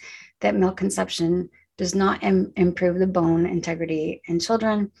Pediatrics, that milk consumption does not improve the bone integrity in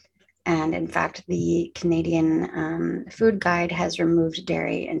children. And in fact, the Canadian Food Guide has removed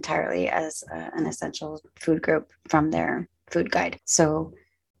dairy entirely as an essential food group from their food guide. So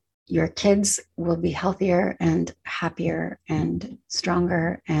your kids will be healthier and happier and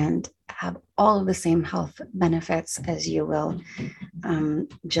stronger and have all of the same health benefits as you will.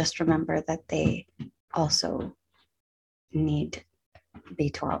 Just remember that they also need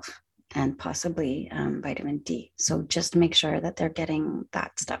B12 and possibly vitamin D. So just make sure that they're getting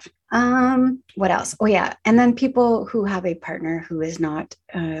that stuff. What else? Oh yeah. And then people who have a partner who is not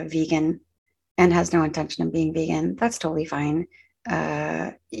vegan and has no intention of being vegan, that's totally fine.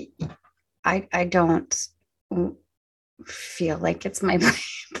 I don't feel like it's my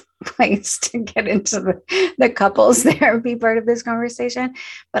place to get into the couples therapy part of this conversation.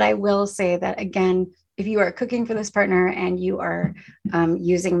 But I will say that, again, if you are cooking for this partner and you are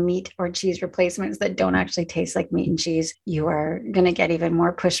using meat or cheese replacements that don't actually taste like meat and cheese, you are going to get even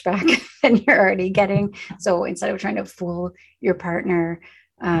more pushback than you're already getting. So instead of trying to fool your partner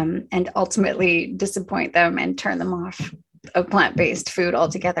and ultimately disappoint them and turn them off of plant-based food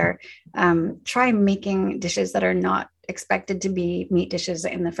altogether, try making dishes that are not expected to be meat dishes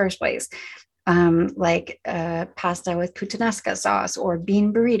in the first place. Like pasta with puttanesca sauce, or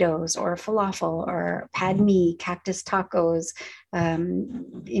bean burritos, or falafel, or pad mi, cactus tacos,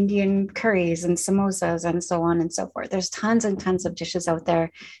 Indian curries and samosas, and so on and so forth. There's tons and tons of dishes out there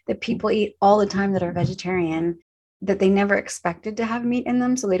that people eat all the time that are vegetarian, that they never expected to have meat in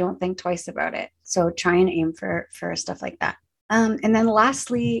them, so they don't think twice about it. So try and aim for stuff like that. And then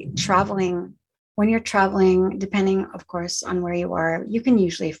lastly, traveling. When you're traveling, depending, of course, on where you are, you can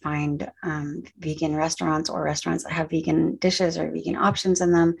usually find vegan restaurants or restaurants that have vegan dishes or vegan options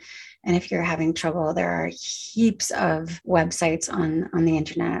in them. And if you're having trouble, there are heaps of websites on the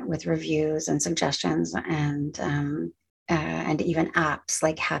internet with reviews and suggestions, and even apps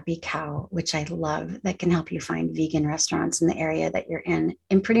like Happy Cow, which I love, that can help you find vegan restaurants in the area that you're in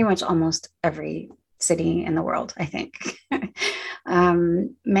pretty much almost every city in the world, I think.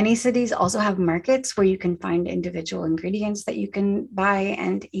 Many cities also have markets where you can find individual ingredients that you can buy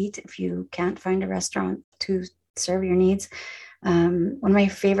and eat if you can't find a restaurant to serve your needs. One of my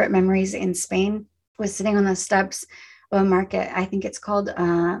favorite memories in Spain was sitting on the steps of a market. I think it's called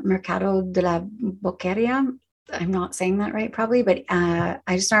Mercado de la Boqueria. I'm not saying that right, probably, but I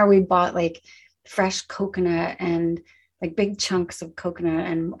just remember we bought like fresh coconut and like big chunks of coconut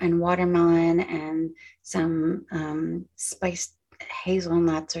and watermelon and some spiced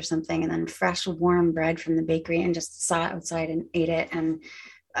hazelnuts or something, and then fresh warm bread from the bakery, and just sat outside and ate it. And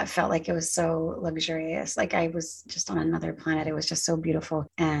I felt like it was so luxurious. Like I was just on another planet. It was just so beautiful.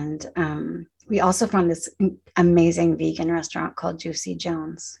 And we also found this amazing vegan restaurant called Juicy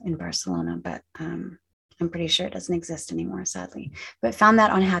Jones in Barcelona, but I'm pretty sure it doesn't exist anymore, sadly. But found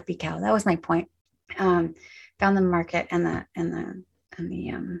that on Happy Cow. That was my point. Found the market and the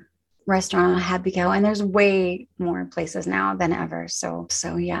restaurant on Happy Cow, and there's way more places now than ever. So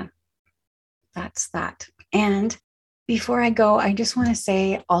yeah, that's that. And before I go, I just want to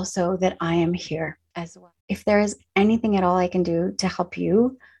say also that I am here as well. If there is anything at all I can do to help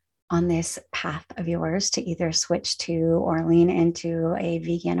you on this path of yours to either switch to or lean into a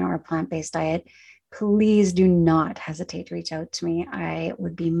vegan or a plant-based diet, please do not hesitate to reach out to me. I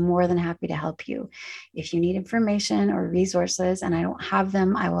would be more than happy to help you. If you need information or resources and I don't have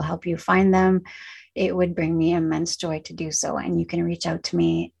them, I will help you find them. It would bring me immense joy to do so. And you can reach out to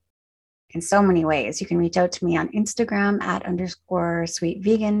me in so many ways. You can reach out to me on Instagram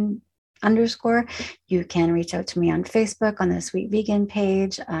 @_sweetvegan_. You can reach out to me on Facebook on the Sweet Vegan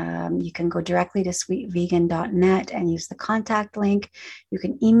page. You can go directly to sweetvegan.net and use the contact link. You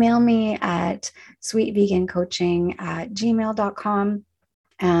can email me at sweetvegancoaching@gmail.com.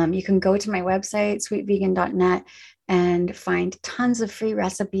 You can go to my website, sweetvegan.net, and find tons of free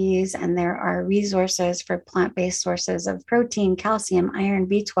recipes. And there are resources for plant-based sources of protein, calcium, iron,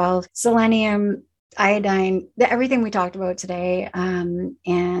 B12, selenium, iodine, everything we talked about today.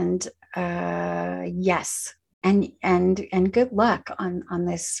 Yes. And good luck on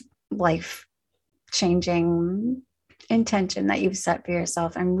this life-changing intention that you've set for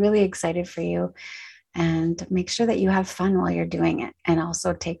yourself. I'm really excited for you, and make sure that you have fun while you're doing it, and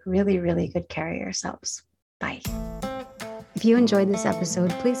also take really, really good care of yourselves. Bye. If you enjoyed this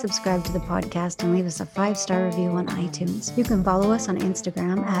episode, please subscribe to the podcast and leave us a 5-star review on iTunes. You can follow us on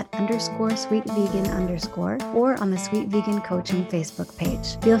Instagram @_sweetvegan_ or on the Sweet Vegan Coaching Facebook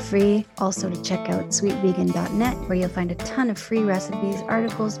page. Feel free also to check out sweetvegan.net, where you'll find a ton of free recipes,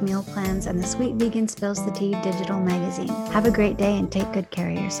 articles, meal plans, and the Sweet Vegan Spills the Tea digital magazine. Have a great day and take good care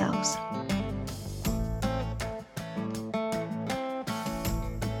of yourselves.